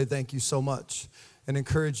heart and say thank you so much and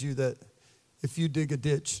encourage you that if you dig a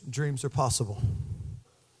ditch, dreams are possible.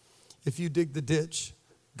 If you dig the ditch,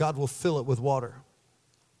 God will fill it with water.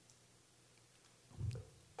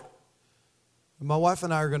 My wife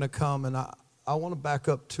and I are going to come, and I want to back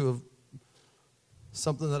up to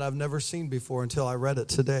something that I've never seen before until I read it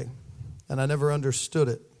today, and I never understood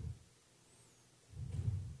it.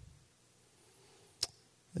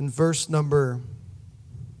 In verse number,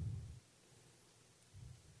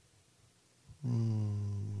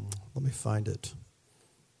 let me find it.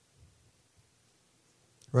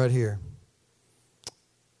 Right here.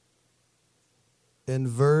 In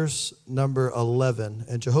verse number 11,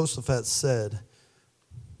 and Jehoshaphat said,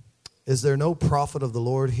 "Is there no prophet of the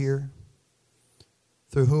Lord here,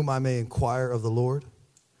 through whom I may inquire of the Lord?"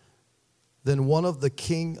 Then one of the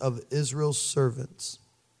king of Israel's servants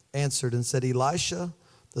answered and said, "Elisha,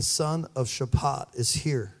 the son of Shaphat, is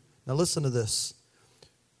here." Now listen to this.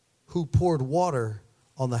 "Who poured water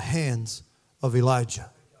on the hands of Elijah."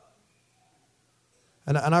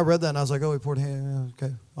 And I read that and I was like, oh, he poured hands.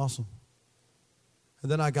 Okay, awesome.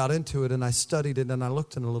 And then I got into it and I studied it and I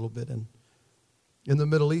looked in a little bit. And in the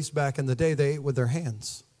Middle East back in the day, they ate with their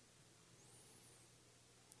hands.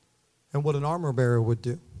 And what an armor bearer would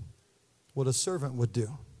do, what a servant would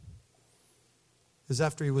do, is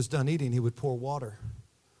after he was done eating, he would pour water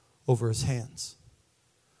over his hands.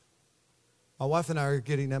 My wife and I are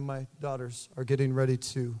getting, and my daughters are getting ready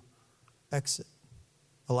to exit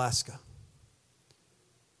Alaska.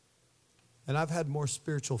 And I've had more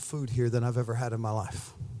spiritual food here than I've ever had in my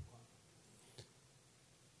life.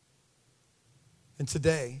 And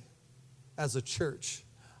today, as a church,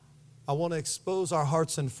 I want to expose our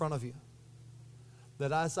hearts in front of you.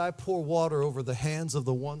 That as I pour water over the hands of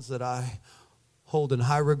the ones that I hold in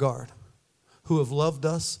high regard, who have loved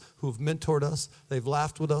us, who have mentored us, they've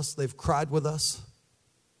laughed with us, they've cried with us,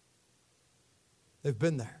 they've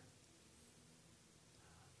been there.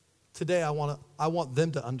 Today, I want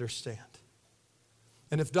them to understand.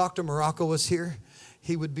 And if Dr. Morocco was here,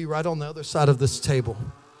 he would be right on the other side of this table.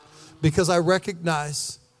 Because I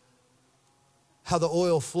recognize how the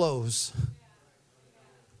oil flows.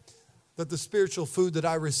 That the spiritual food that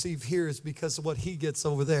I receive here is because of what he gets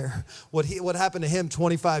over there. What happened to him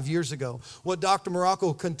 25 years ago. What Dr.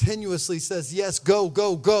 Morocco continuously says, yes, go,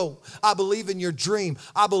 go, go. I believe in your dream.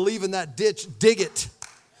 I believe in that ditch. Dig it.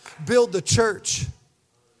 Build the church.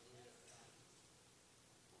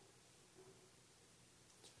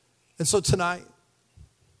 And so tonight,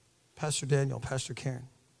 Pastor Daniel, Pastor Karen,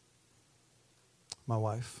 my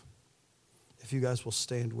wife, if you guys will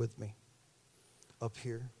stand with me up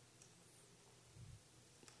here.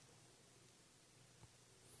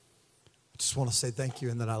 I just want to say thank you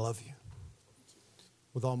and that I love you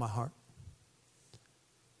with all my heart.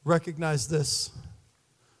 Recognize this.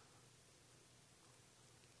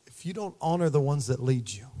 If you don't honor the ones that lead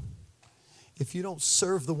you, if you don't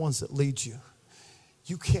serve the ones that lead you,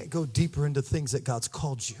 you can't go deeper into things that God's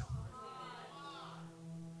called you.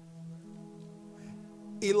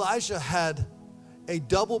 Elijah had a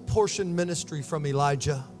double portion ministry from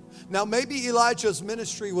Elijah. Now, maybe Elijah's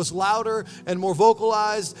ministry was louder and more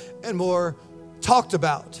vocalized and more talked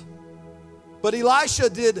about. But Elisha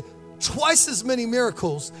did twice as many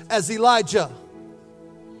miracles as Elijah.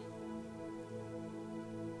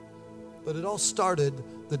 But it all started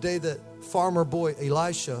the day that farmer boy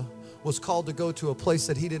Elisha was called to go to a place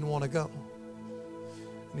that he didn't want to go.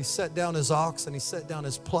 And he set down his ox and he set down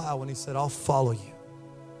his plow and he said, I'll follow you.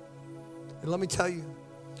 And let me tell you,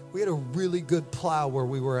 we had a really good plow where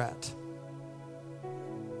we were at.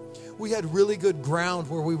 We had really good ground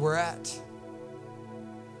where we were at.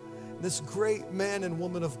 This great man and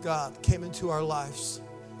woman of God came into our lives.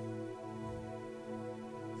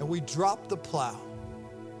 And we dropped the plow.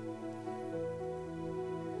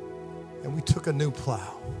 And we took a new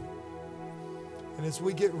plow. And as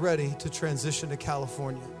we get ready to transition to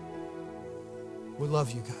California, we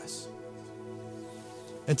love you guys.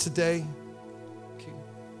 And today,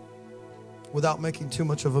 without making too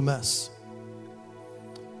much of a mess,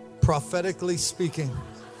 prophetically speaking,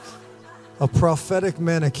 a prophetic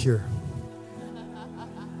manicure.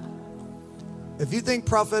 If you think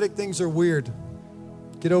prophetic things are weird,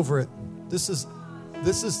 get over it. This is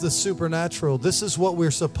the supernatural. This is what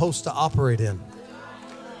we're supposed to operate in.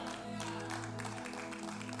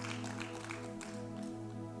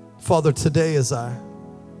 Father, today as I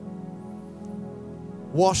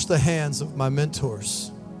wash the hands of my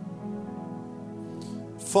mentors,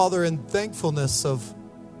 Father, in thankfulness of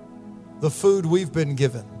the food we've been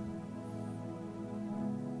given,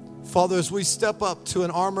 Father, as we step up to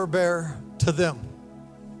an armor bearer to them,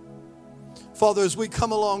 Father, as we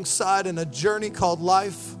come alongside in a journey called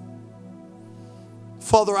life,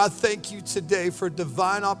 Father, I thank you today for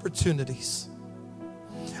divine opportunities.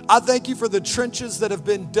 I thank you for the trenches that have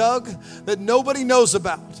been dug that nobody knows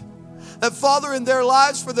about. That, Father, in their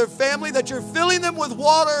lives, for their family, that you're filling them with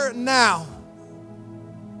water now.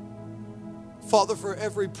 Father, for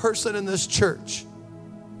every person in this church,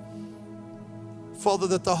 Father,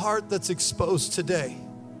 that the heart that's exposed today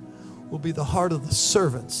will be the heart of the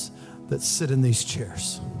servants that sit in these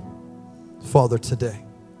chairs. Father, today.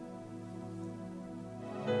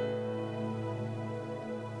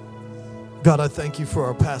 God, I thank you for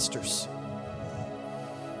our pastors.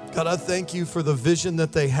 God, I thank you for the vision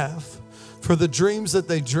that they have, for the dreams that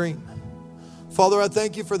they dream. Father, I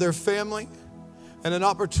thank you for their family and an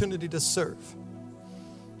opportunity to serve.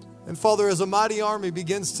 And Father, as a mighty army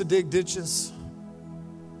begins to dig ditches,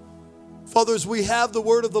 Father, as we have the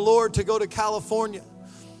word of the Lord to go to California,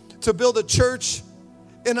 to build a church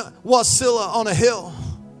in Wasilla on a hill.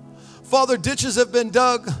 Father, ditches have been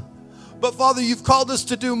dug, but Father, you've called us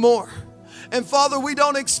to do more. And Father, we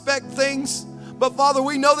don't expect things, but Father,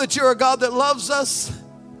 we know that you're a God that loves us.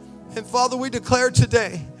 And Father, we declare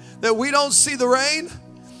today that we don't see the rain,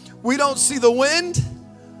 we don't see the wind,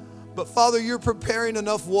 but Father, you're preparing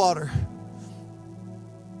enough water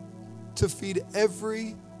to feed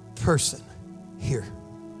every person here.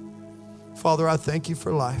 Father, I thank you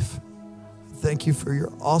for life. Thank you for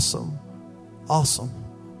your awesome, awesome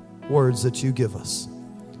words that you give us.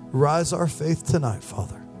 Rise our faith tonight,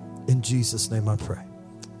 Father. In Jesus' name I pray.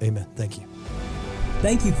 Amen. Thank you.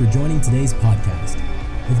 Thank you for joining today's podcast.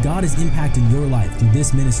 If God is impacting your life through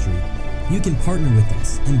this ministry, you can partner with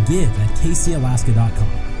us and give at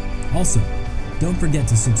kcalaska.com. Also, don't forget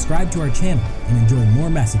to subscribe to our channel and enjoy more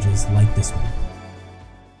messages like this one.